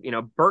enough, you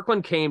know,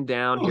 Berkland came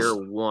down here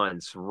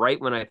once,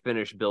 right when I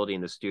finished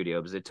building the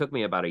studio, because it took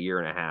me about 1.5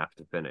 years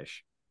to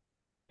finish.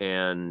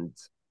 And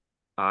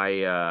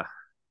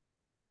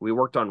we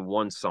worked on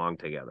one song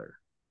together.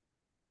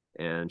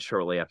 And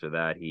shortly after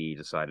that, he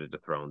decided to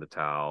throw in the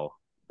towel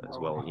as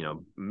well. You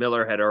know,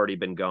 Miller had already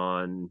been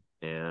gone,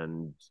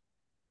 and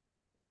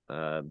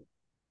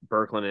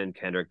Berkland and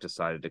Kendrick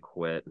decided to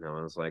quit. And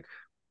I was like,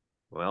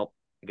 well,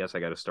 I guess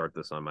I got to start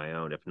this on my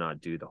own, if not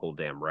do the whole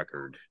damn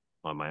record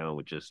on my own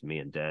with just me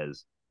and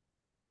Dez.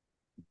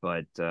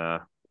 But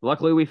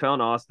luckily, we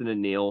found Austin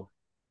and Neil,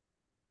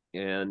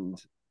 and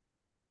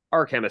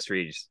our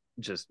chemistry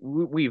just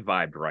we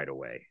vibed right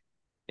away.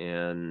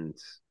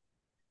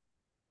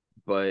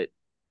 But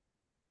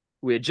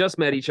we had just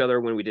met each other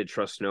when we did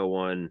Trust No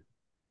One.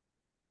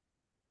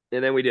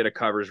 And then we did a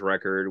covers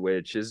record,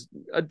 which is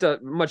a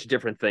much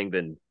different thing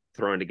than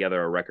throwing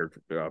together a record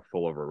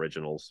full of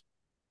originals.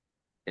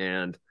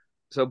 And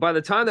so by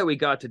the time that we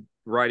got to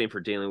writing for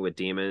Dealing with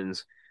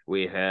Demons,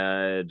 we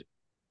had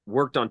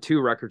worked on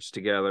 2 records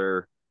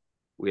together.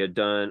 We had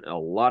done a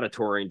lot of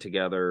touring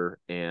together,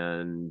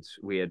 and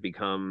we had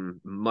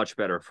become much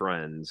better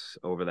friends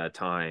over that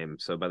time.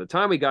 So by the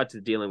time we got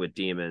to Dealing with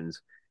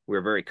Demons, we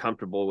were very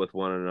comfortable with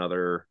one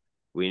another.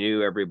 We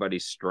knew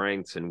everybody's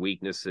strengths and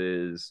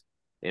weaknesses.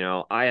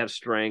 I have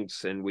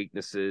strengths and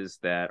weaknesses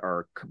that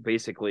are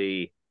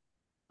basically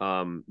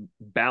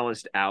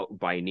balanced out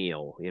by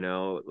Neil.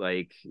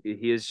 Like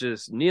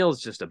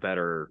Neil's just a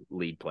better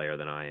lead player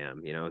than I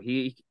am.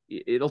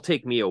 It'll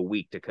take me a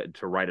week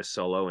to write a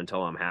solo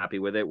until I'm happy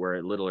with it, where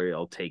it literally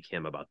will take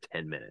him about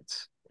 10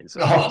 minutes in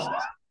some cases.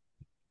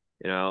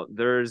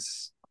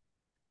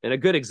 And a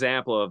good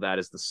example of that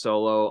is the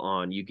solo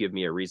on You Give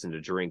Me a Reason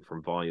to Drink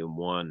from Volume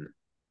 1.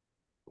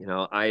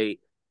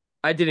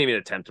 I didn't even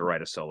attempt to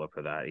write a solo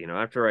for that.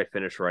 After I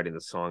finished writing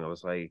the song, I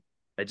was like,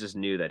 I just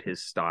knew that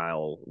his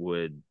style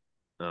would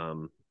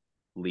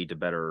lead to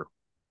better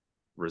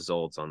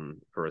results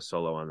for a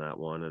solo on that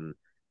one. And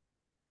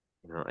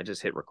I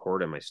just hit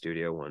record in my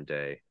studio one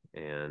day,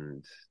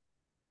 and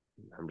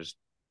I'm just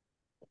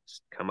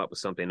come up with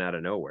something out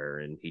of nowhere,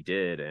 and he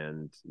did.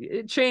 And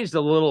it changed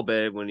a little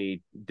bit when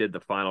he did the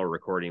final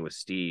recording with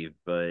Steve,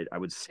 but I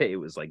would say it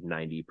was like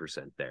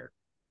 90% there,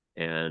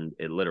 and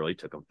it literally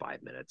took him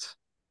 5 minutes.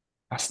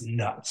 That's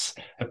nuts.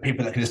 The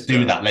people that can just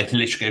do that, they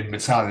literally give them a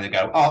guitar and they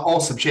go, "Oh,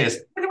 awesome, cheers."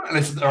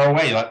 And they're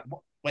away. Like,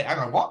 wait, hang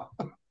on, what?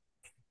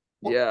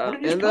 Yeah,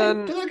 and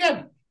then do it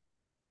again.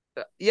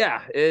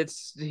 Yeah,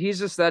 he's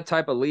just that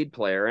type of lead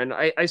player, and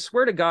I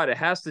swear to God,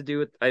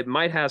 it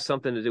might have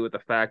something to do with the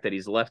fact that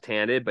he's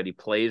left-handed, but he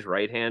plays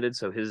right-handed,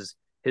 so his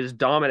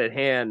dominant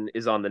hand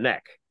is on the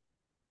neck.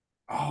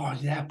 Oh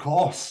yeah, of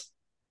course.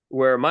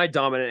 Where my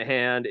dominant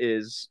hand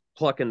is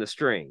plucking the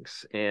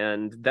strings,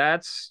 and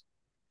that's.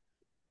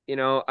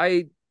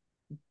 I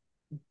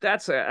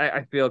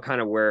feel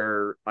kind of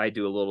where I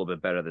do a little bit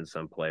better than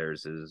some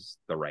players is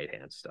the right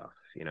hand stuff.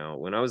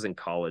 When I was in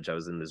college, I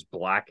was in this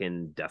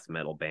blackened death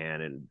metal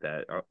band, and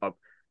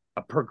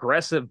a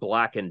progressive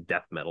blackened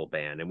death metal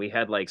band. And we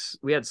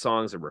had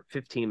songs that were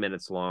 15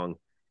 minutes long,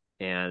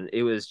 and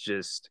it was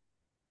just,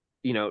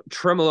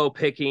 tremolo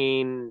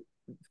picking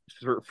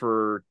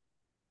for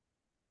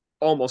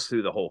almost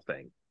through the whole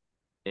thing.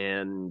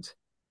 And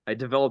I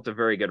developed a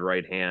very good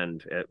right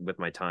hand with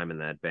my time in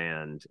that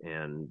band,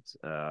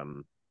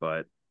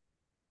 but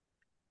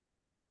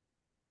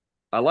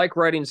I like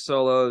writing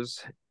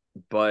solos,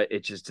 but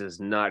it just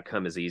does not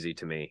come as easy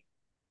to me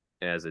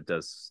as it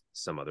does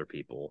some other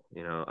people.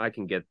 I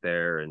can get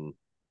there,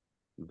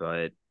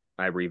 but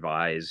I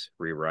revise,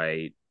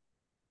 rewrite,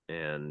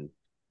 and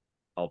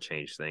I'll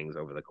change things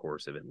over the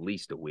course of at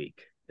least a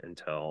week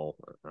until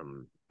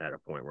I'm at a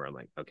point where I'm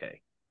like,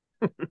 okay,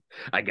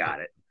 I got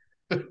it.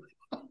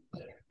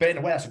 But in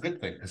a way, that's a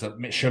good thing, because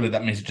surely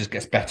that means it just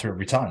gets better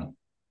every time.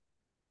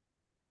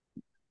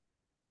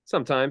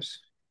 Sometimes.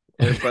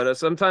 But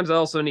sometimes I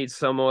also need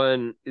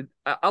someone.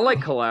 I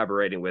like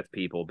collaborating with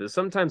people, but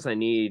sometimes I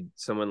need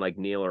someone like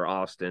Neil or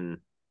Austin,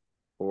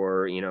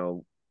 or,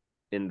 in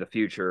the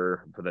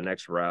future for the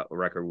next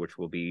record, which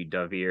will be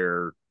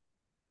Devildriver,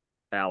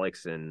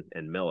 Alex, and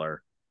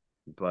Miller.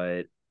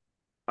 But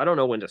I don't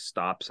know when to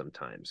stop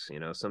sometimes.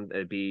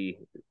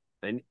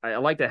 I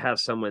like to have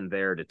someone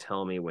there to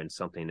tell me when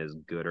something is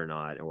good or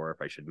not, or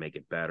if I should make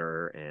it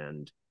better.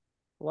 And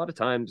a lot of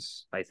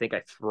times I think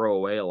I throw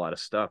away a lot of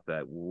stuff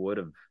that would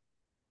have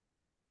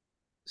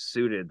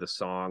suited the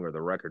song or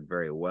the record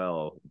very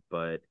well,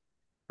 but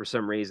for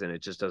some reason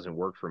it just doesn't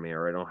work for me,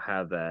 or I don't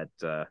have that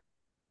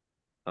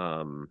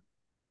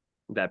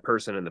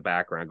person in the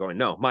background going,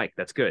 "No, Mike,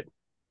 that's good."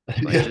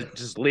 Like,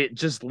 just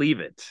leave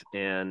it.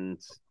 And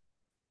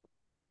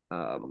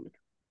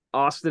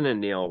Austin and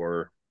Neil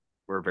were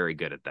very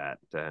good at that,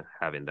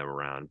 having them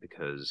around,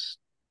 because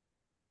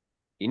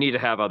you need to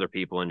have other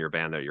people in your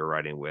band that you're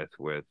writing with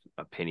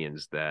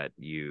opinions that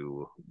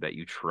you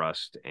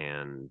trust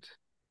and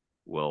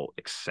will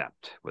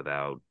accept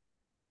without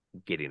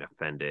getting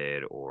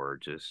offended, or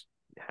just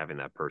having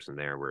that person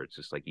there where it's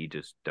just like you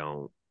just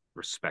don't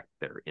respect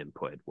their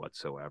input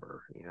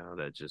whatsoever.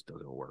 That just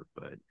doesn't work.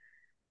 But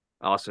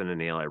Austin and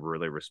Neil, I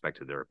really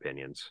respected their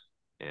opinions,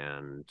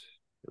 and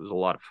it was a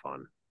lot of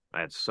fun. I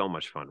had so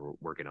much fun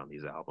working on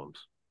these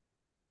albums.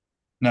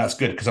 No, it's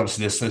good, because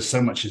obviously there's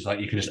so much, is like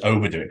you can just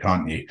overdo it,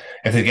 can't you?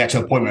 If they get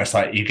to a point where it's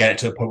like you get it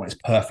to a point where it's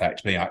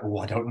perfect, being like, "Oh,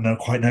 I don't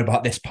quite know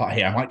about this part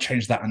here. I might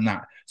change that and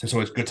that." So it's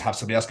always good to have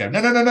somebody else go,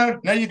 "No,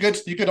 you're good.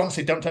 You're good.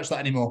 Honestly, don't touch that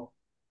anymore."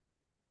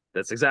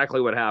 That's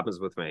exactly what happens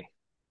with me.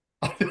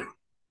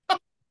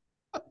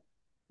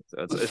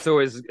 So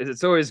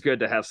it's always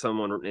good to have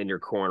someone in your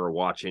corner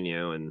watching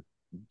you and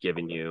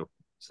giving you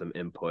some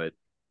input.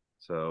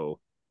 So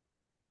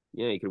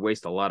you could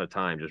waste a lot of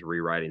time just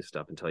rewriting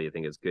stuff until you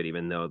think it's good,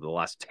 even though the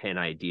last 10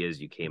 ideas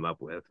you came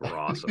up with were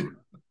awesome.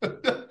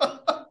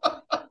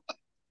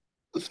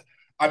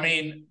 I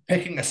mean,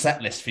 picking a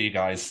set list for you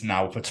guys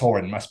now for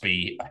touring must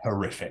be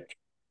horrific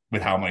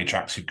with how many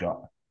tracks you've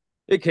got.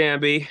 It can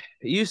be.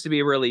 It used to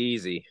be really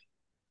easy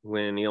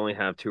when you only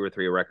have 2 or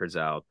 3 records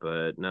out,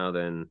 but now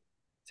then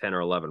 10 or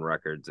 11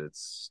 records,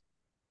 it's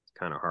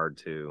kind of hard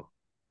to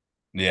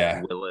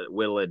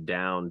whittle it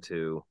down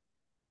to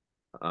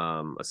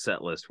a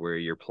set list where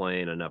you're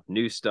playing enough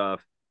new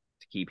stuff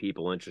to keep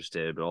people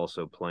interested, but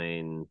also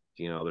playing,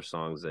 other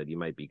songs that you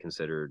might be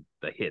considered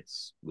the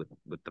hits with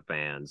the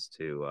fans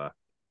to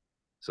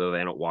so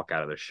they don't walk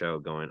out of the show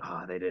going,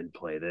 oh, they didn't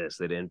play this,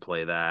 they didn't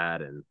play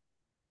that. And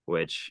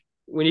which,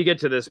 when you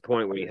get to this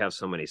point where you have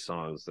so many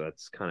songs,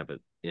 that's kind of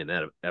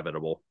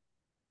inevitable.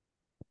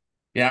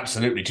 Yeah,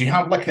 absolutely. Do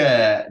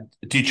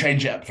you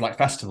change it up for like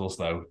festivals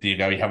though? Do you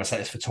have a set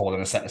list for tour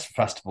and a set list for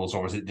festivals,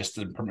 or is it just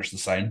pretty much the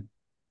same?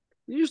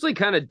 You usually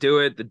kind of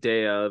do it the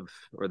day of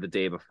or the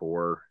day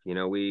before.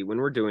 When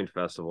we're doing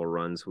festival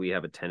runs, we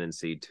have a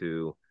tendency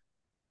to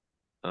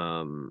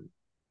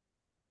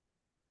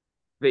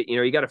but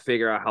you got to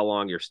figure out how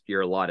long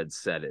your allotted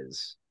set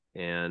is.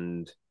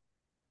 And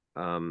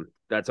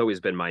that's always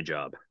been my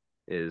job,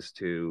 is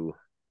to,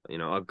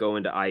 I'll go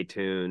into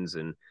iTunes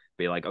and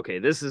be like, okay,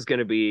 this is going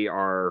to be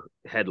our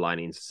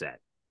headlining set.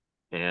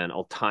 And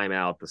I'll time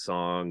out the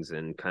songs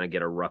and kind of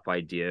get a rough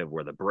idea of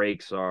where the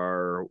breaks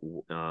are,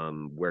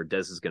 where Des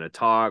is going to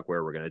talk,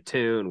 where we're going to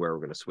tune, where we're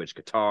going to switch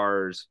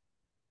guitars,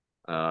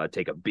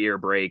 take a beer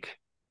break.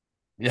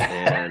 Yeah.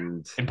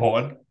 And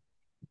important.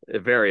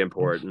 Very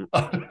important.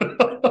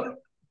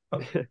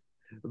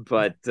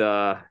 But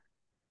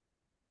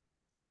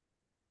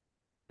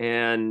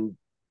and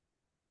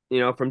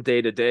from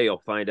day to day,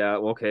 you'll find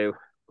out, okay,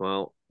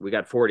 well, we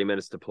got 40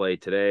 minutes to play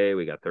today,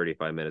 we got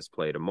 35 minutes to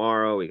play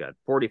tomorrow, we got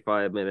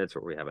 45 minutes,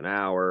 or we have an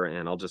hour.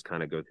 And I'll just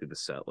kind of go through the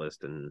set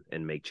list and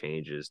make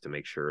changes to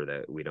make sure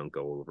that we don't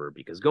go over,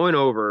 because going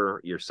over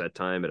your set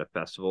time at a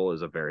festival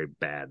is a very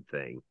bad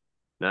thing.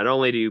 Not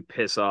only do you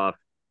piss off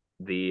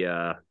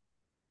the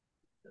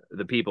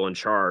people in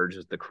charge,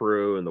 the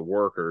crew and the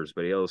workers,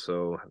 but he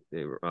also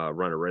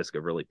run a risk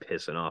of really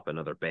pissing off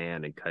another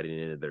band and cutting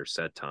into their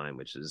set time,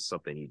 which is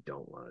something you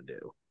don't want to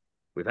do.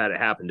 We've had it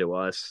happen to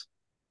us,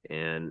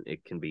 and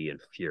it can be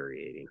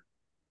infuriating.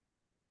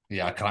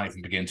 Yeah, I can't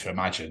even begin to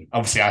imagine.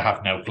 Obviously, I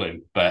have no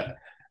clue, but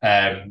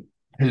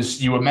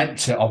because you were meant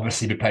to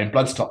obviously be playing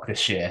Bloodstock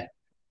this year,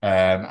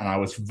 and I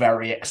was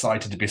very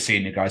excited to be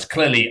seeing you guys.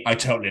 Clearly, I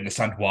totally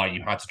understand why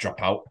you had to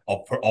drop out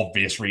for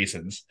obvious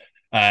reasons.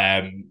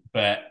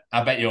 But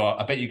I bet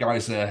you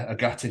guys are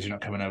gutted you're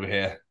not coming over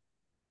here.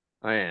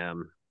 I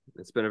am.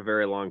 It's been a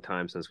very long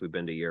time since we've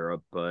been to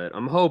Europe, but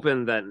I'm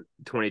hoping that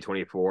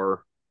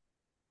 2024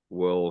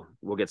 we'll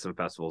get some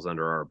festivals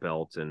under our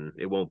belt, and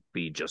it won't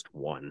be just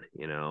one.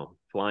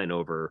 Flying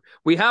over.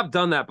 We have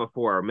done that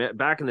before.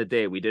 Back in the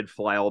day, we did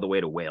fly all the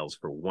way to Wales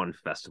for one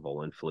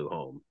festival and flew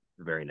home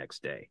the very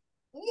next day.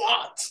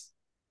 What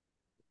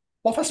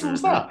festival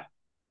was that?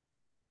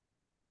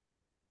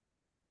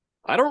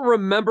 I don't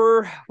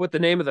remember what the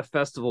name of the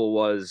festival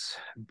was,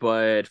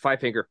 but Five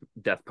Finger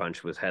Death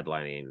Punch was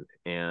headlining,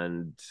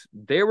 and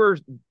it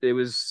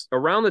was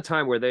around the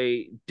time where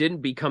they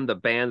didn't become the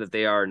band that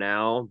they are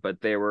now,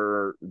 but they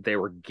were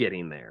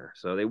getting there.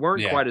 So they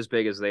weren't quite as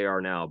big as they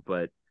are now,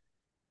 but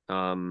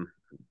kind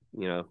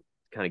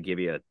of give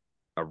you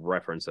a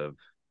reference of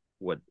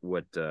what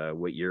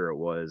year it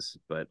was.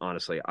 But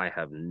honestly, I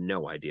have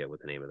no idea what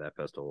the name of that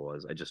festival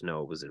was. I just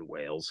know it was in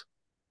Wales.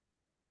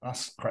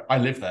 I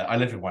live there. I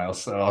live in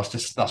Wales, so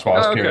that's why I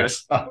was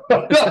curious.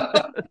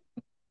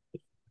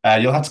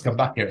 You'll have to come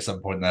back here at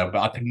some point though,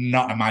 but I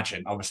cannot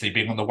imagine, obviously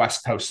being on the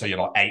West Coast, so you're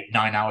like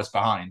 8-9 hours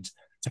behind,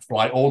 to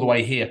fly all the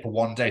way here for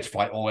one day to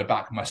fly all the way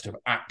back must have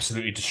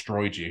absolutely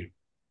destroyed you.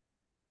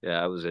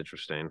 Yeah, it was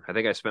interesting. I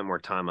think I spent more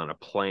time on a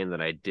plane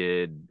than I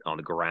did on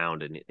the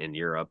ground in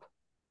Europe.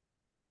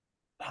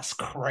 That's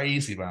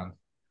crazy, man.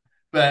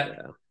 But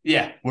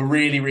yeah, we're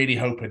really, really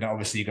hoping that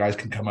obviously you guys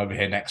can come over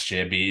here next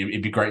year.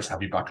 It'd be great to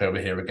have you back over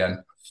here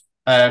again.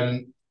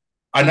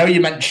 I know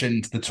you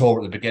mentioned the tour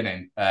at the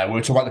beginning. We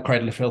were talking about the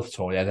Cradle of Filth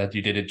tour, that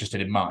you did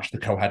in March, the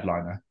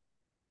co-headliner.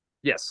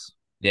 Yes.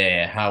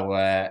 Yeah.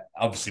 How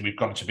obviously we've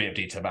gone into a bit of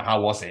detail, but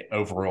how was it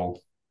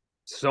overall?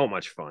 So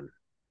much fun.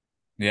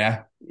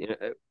 Yeah.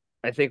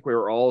 I think we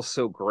were all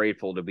so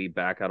grateful to be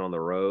back out on the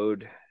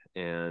road.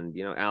 And,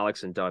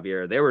 Alex and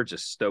Davier, they were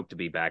just stoked to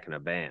be back in a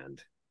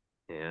band.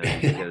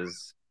 And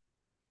because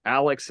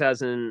Alex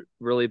hasn't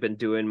really been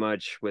doing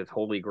much with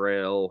Holy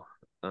Grail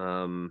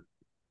in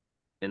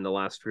the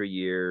last few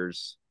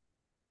years.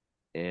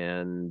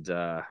 And,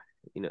 the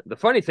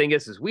funny thing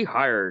is we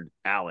hired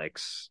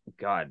Alex,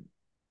 God,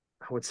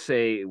 I would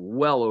say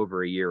well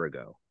over a year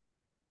ago.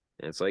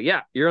 And it's like,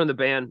 yeah, you're in the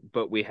band,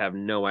 but we have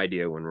no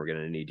idea when we're going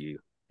to need you,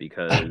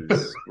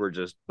 because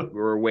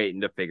we're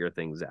waiting to figure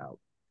things out.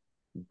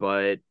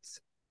 But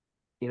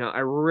I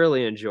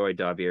really enjoyed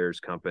Davier's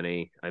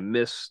company. I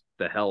miss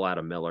the hell out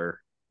of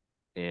Miller.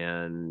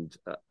 and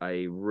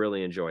I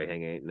really enjoy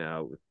hanging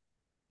out with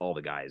all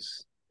the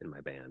guys in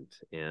my band.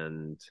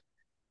 And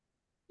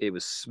it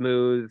was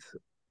smooth.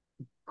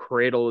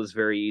 Cradle is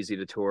very easy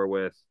to tour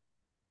with.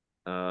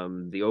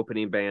 The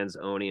opening bands,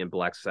 Oni and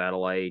Black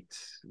Satellite,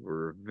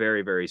 were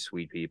very, very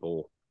sweet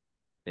people,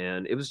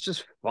 and it was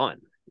just fun.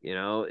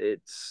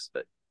 It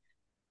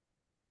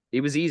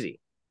was easy.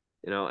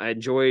 I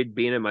enjoyed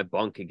being in my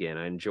bunk again.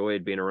 I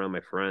enjoyed being around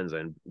my friends.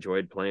 I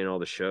enjoyed playing all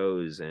the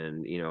shows,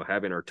 and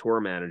having our tour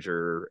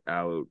manager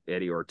out,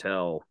 Eddie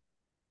Ortel,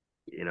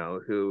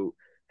 who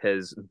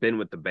has been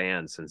with the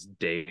band since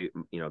day.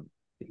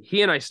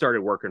 He and I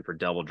started working for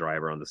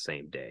Devildriver on the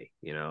same day.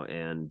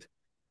 And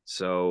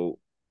so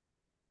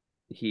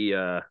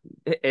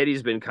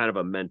Eddie's been kind of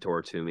a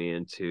mentor to me,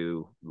 and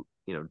to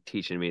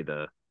teaching me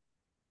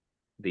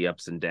the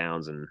ups and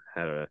downs and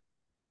how to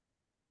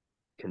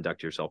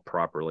conduct yourself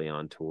properly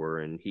on tour.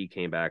 And he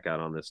came back out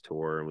on this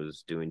tour and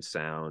was doing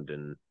sound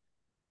and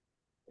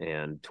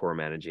tour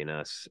managing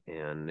us,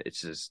 and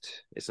it's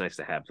nice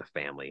to have the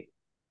family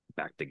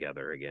back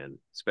together again,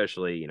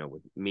 especially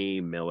with me,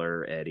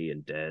 Miller, Eddie,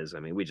 and Dez. I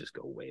mean, we just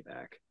go way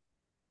back.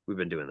 We've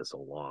been doing this a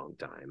long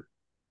time.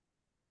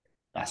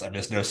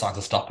 There's no signs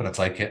of stopping, I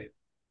take it.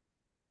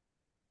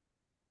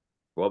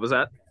 What was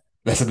that?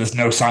 There's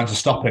no signs of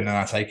stopping, and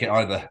I take it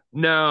either.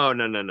 No.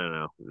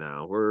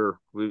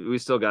 We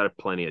still got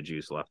plenty of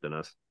juice left in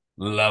us.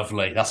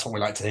 Lovely. That's what we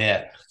like to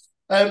hear.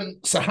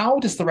 So how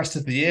does the rest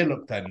of the year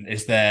look then?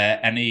 Is there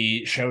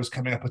any shows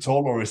coming up at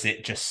all, or is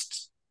it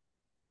just...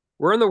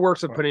 We're in the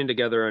works of putting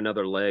together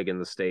another leg in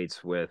the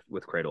States with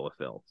Cradle of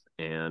Filth.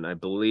 And I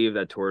believe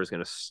that tour is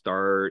going to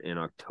start in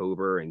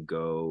October and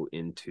go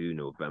into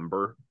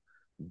November.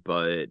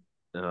 But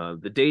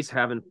the dates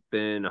haven't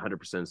been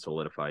 100%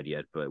 solidified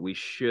yet, but we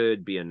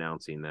should be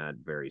announcing that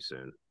very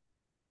soon.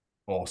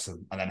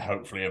 Awesome. And then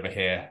hopefully over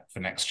here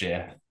for next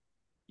year.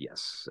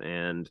 Yes.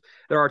 And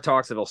there are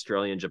talks of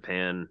Australia and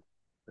Japan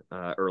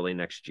early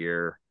next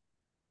year.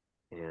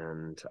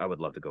 And I would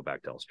love to go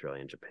back to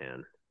Australia and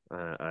Japan.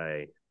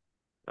 I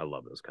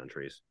love those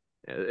countries,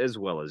 as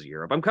well as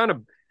Europe. I'd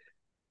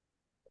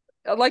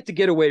like to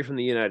get away from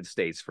the United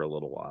States for a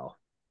little while.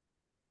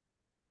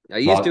 I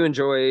used to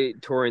enjoy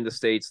touring the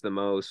States the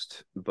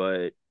most,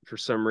 but for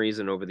some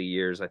reason over the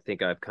years, I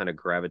think I've kind of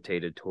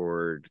gravitated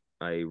toward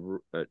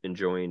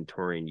enjoying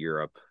touring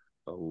Europe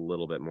a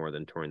little bit more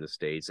than touring the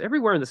States.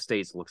 Everywhere in the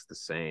States looks the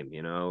same,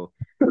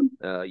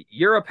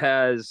 Europe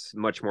has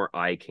much more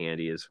eye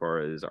candy as far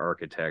as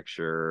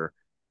architecture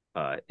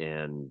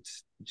and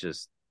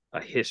just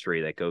a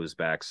history that goes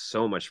back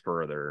so much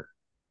further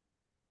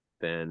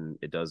than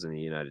it does in the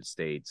United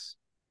States.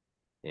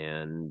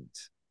 And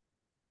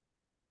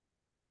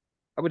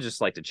I would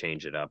just like to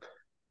change it up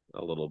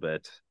a little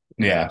bit.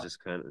 Yeah.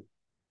 Just kind of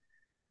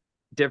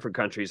different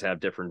countries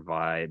have different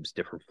vibes,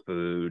 different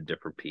food,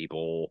 different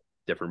people,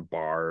 different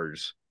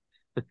bars,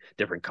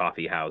 different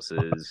coffee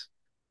houses,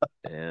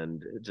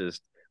 and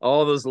just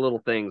all those little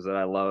things that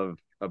I love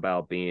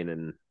about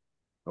being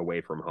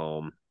away from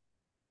home.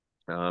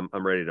 I'm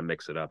ready to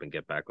mix it up and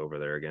get back over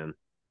there again.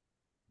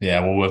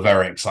 Yeah, well, we're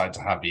very excited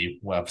to have you.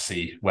 We'll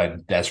see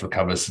when Des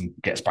recovers and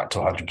gets back to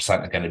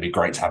 100% again. It'd be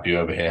great to have you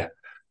over here.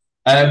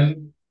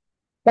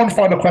 One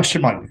final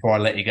question, Mike, before I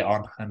let you get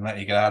on and let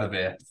you get out of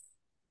here.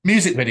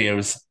 Music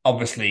videos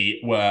obviously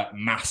were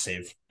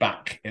massive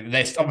back.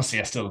 They obviously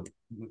are still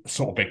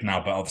sort of big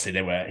now, but obviously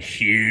they were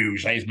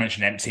huge. Like you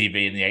mentioned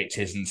MTV in the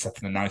 80s and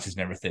stuff in the 90s and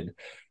everything.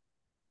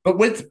 But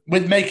with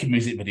making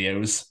music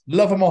videos,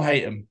 love them or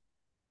hate them?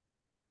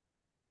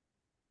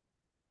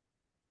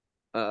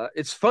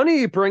 It's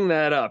funny you bring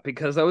that up,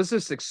 because I was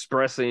just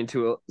expressing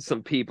to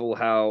some people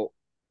how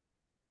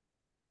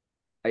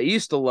I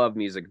used to love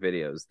music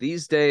videos.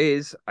 These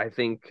days, I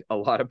think a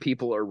lot of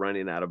people are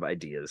running out of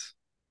ideas.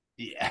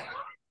 Yeah.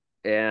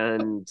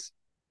 And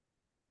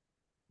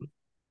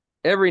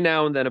every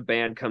now and then a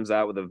band comes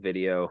out with a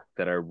video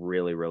that I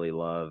really, really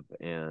love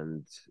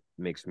and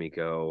makes me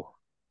go,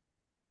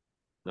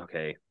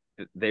 okay,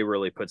 they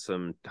really put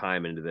some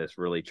time into this,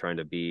 really trying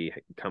to be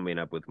coming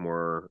up with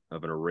more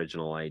of an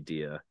original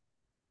idea.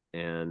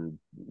 And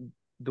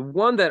the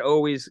one that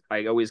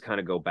I always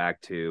kind of go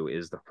back to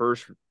is the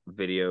first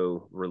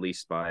video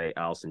released by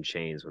Alice in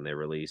Chains when they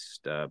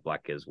released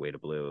Black Gives Way to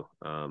Blue.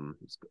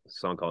 It's a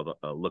song called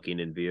Looking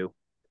in View.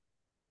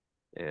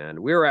 And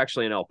we were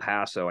actually in El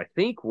Paso, I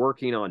think, we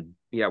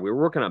were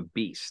working on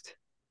Beast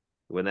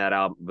when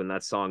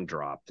that song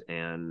dropped.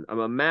 And I'm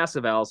a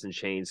massive Alice in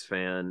Chains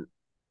fan.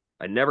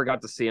 I never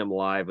got to see him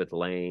live with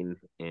Lane,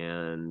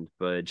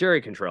 but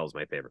Jerry Cantrell is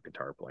my favorite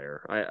guitar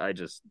player. I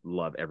just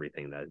love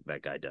everything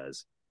that guy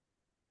does.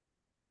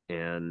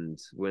 And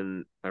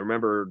when I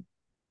remember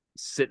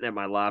sitting at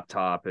my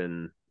laptop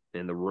in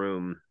the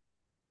room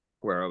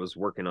where I was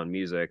working on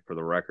music for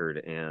the record,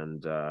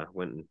 and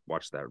went and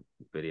watched that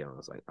video, and I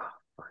was like, oh,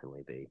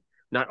 finally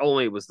not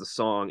only was the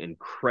song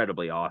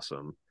incredibly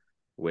awesome,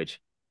 which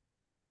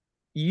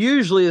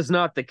usually is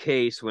not the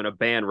case when a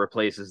band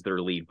replaces their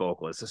lead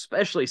vocalist,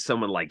 especially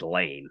someone like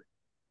Lane.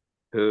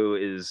 who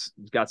is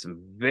got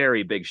some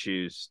very big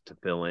shoes to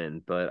fill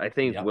in. But I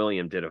think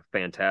William did a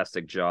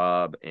fantastic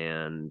job,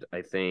 and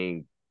I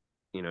think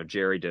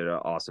Jerry did an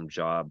awesome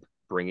job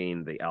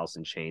bringing the Alice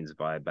in Chains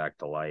vibe back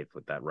to life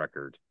with that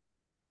record.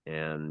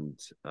 And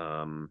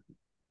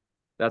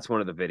that's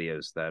one of the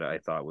videos that I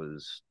thought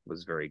was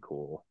very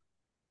cool.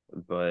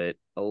 But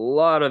a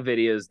lot of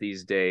videos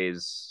these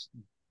days,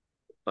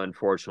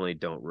 unfortunately,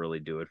 don't really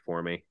do it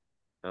for me.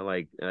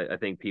 I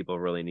think people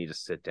really need to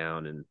sit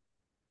down and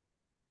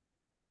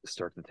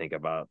start to think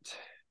about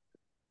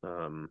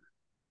more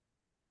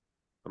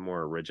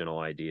original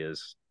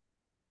ideas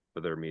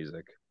for their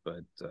music.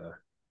 But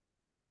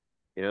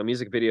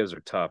music videos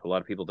are tough. A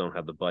lot of people don't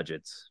have the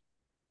budgets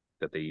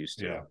that they used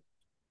to.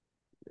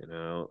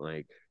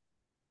 Like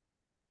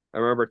I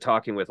remember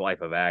talking with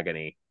Life of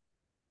Agony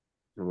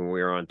when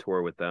we were on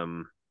tour with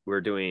them. We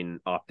were doing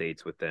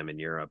updates with them in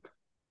Europe,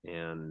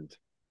 and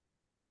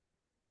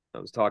I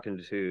was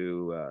talking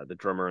to the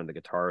drummer and the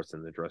guitarist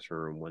in the dressing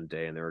room one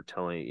day, and they were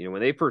telling,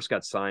 when they first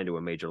got signed to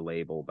a major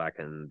label back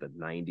in the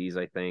 90s,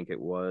 I think it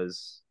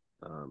was,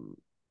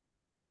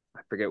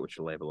 I forget which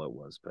label it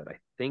was, but I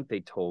think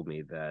they told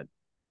me that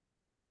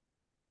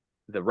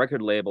the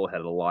record label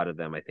had allotted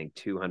them, I think,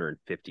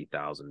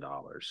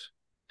 $250,000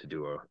 to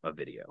do a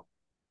video.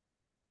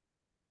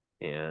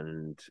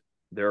 And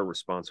their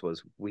response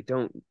was, we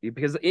don't,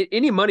 because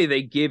any money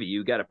they give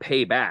you got to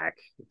pay back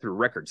through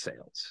record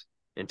sales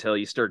until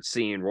you start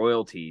seeing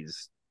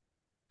royalties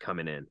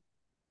coming in.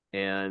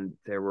 And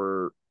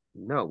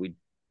no, we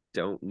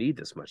don't need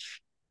this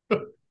much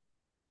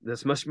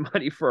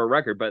money for a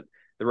record. But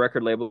the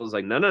record label was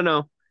like,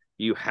 no,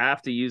 you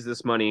have to use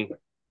this money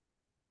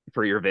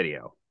for your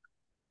video.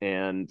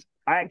 And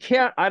I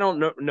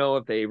don't know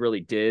if they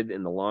really did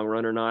in the long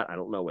run or not. I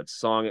don't know what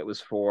song it was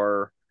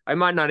for. I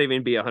might not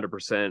even be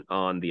 100%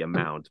 on the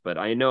amount, but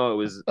I know it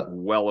was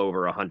well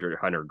over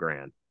 100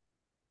 grand.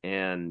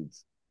 And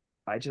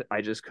I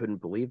just couldn't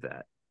believe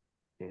that.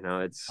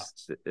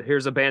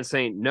 Here's a band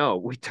saying, no,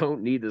 we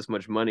don't need this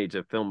much money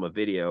to film a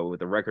video,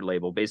 with a record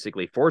label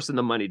basically forcing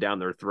the money down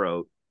their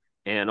throat.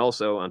 And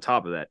also on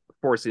top of that,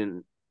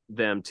 forcing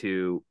them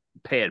to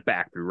pay it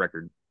back through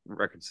record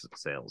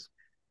sales,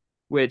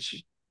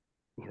 which,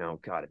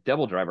 God, if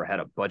Devildriver had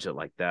a budget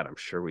like that, I'm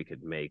sure we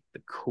could make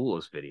the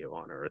coolest video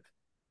on earth,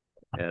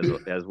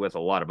 as with a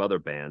lot of other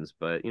bands.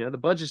 But, the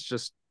budgets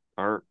just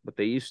aren't what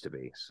they used to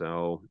be.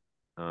 So,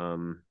 I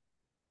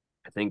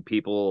think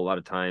people a lot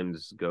of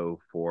times go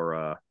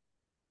for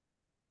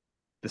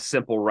the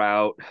simple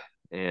route,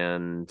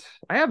 and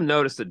I have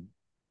noticed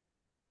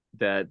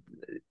that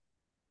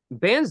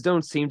bands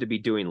don't seem to be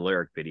doing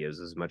lyric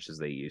videos as much as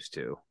they used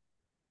to.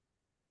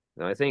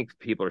 Now, I think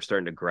people are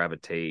starting to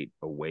gravitate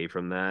away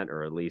from that,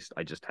 or at least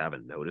I just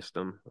haven't noticed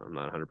them. I'm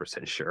not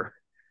 100% sure.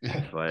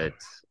 But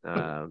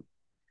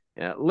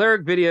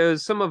lyric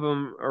videos, some of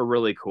them are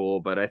really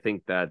cool, but I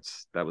think that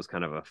was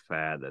kind of a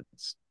fad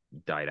that's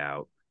died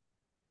out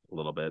a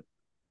little bit.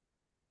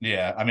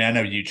 Yeah, I mean, I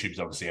know YouTube's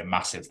obviously a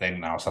massive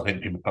thing now, so I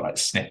think people put like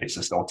snippets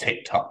just on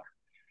TikTok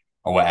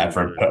or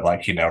whatever, and put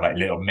like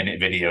little minute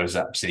videos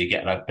up, so you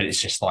get but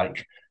it's just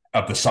like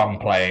of the song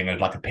playing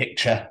and like a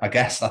picture. I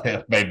guess I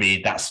think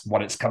maybe that's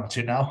what it's come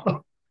to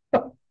now.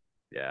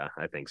 Yeah,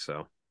 I think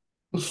so.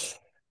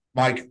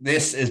 Mike,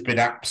 this has been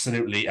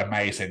absolutely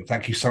amazing.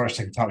 Thank you so much for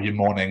taking time of your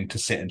morning to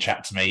sit and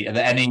chat to me. Are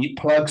there any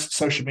plugs,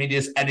 social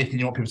medias, anything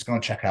you want people to go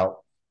and check out?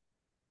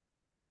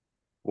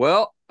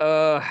 Well,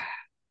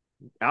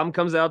 album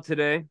comes out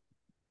today.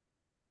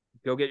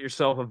 Go get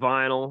yourself a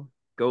vinyl.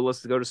 Go to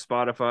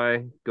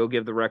Spotify. Go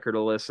give the record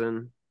a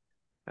listen.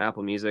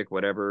 Apple Music,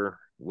 whatever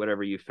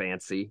you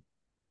fancy.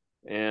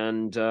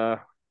 And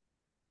for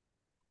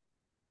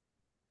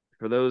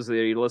those that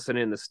are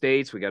listening in the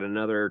States, we got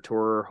another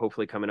tour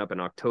hopefully coming up in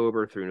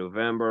October through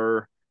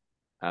November.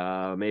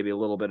 Maybe a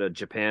little bit of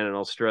Japan and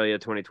Australia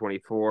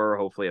 2024.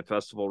 Hopefully a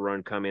festival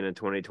run coming in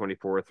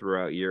 2024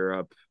 throughout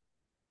Europe.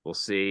 We'll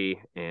see.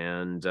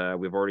 And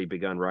we've already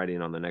begun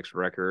writing on the next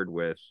record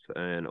with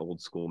an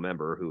old school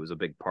member who was a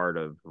big part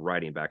of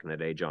writing back in the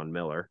day, John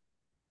Miller.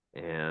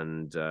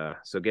 And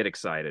so get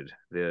excited.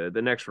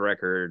 The next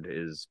record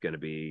is going to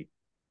be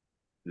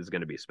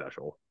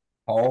special.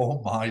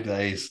 Oh my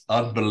days,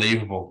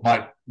 unbelievable.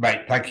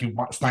 Mate, thank you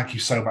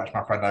so much,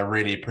 my friend. I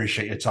really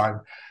appreciate your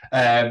time.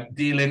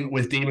 Dealing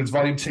with Demons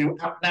Volume 2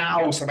 out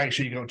now, so make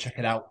sure you go and check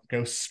it out.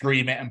 Go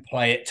stream it and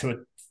play it to a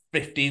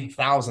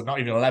 15,000,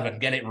 not even 11.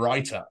 Get it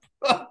right up.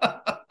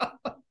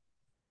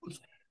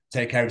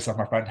 Take care of yourself,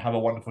 my friend. Have a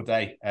wonderful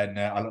day, and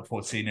I look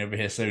forward to seeing you over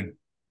here soon.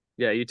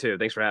 Yeah, you too.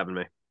 Thanks for having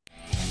me.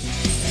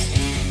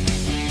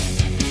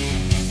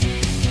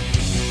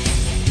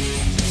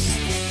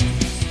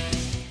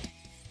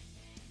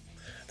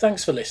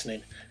 Thanks for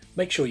listening.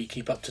 Make sure you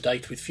keep up to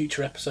date with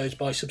future episodes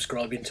by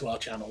subscribing to our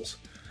channels.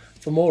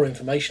 For more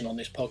information on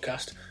this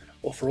podcast,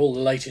 or for all the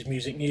latest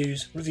music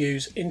news,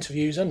 reviews,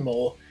 interviews and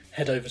more,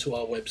 head over to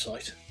our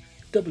website,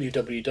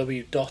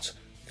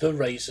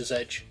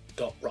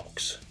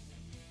 www.therazorsedge.rocks.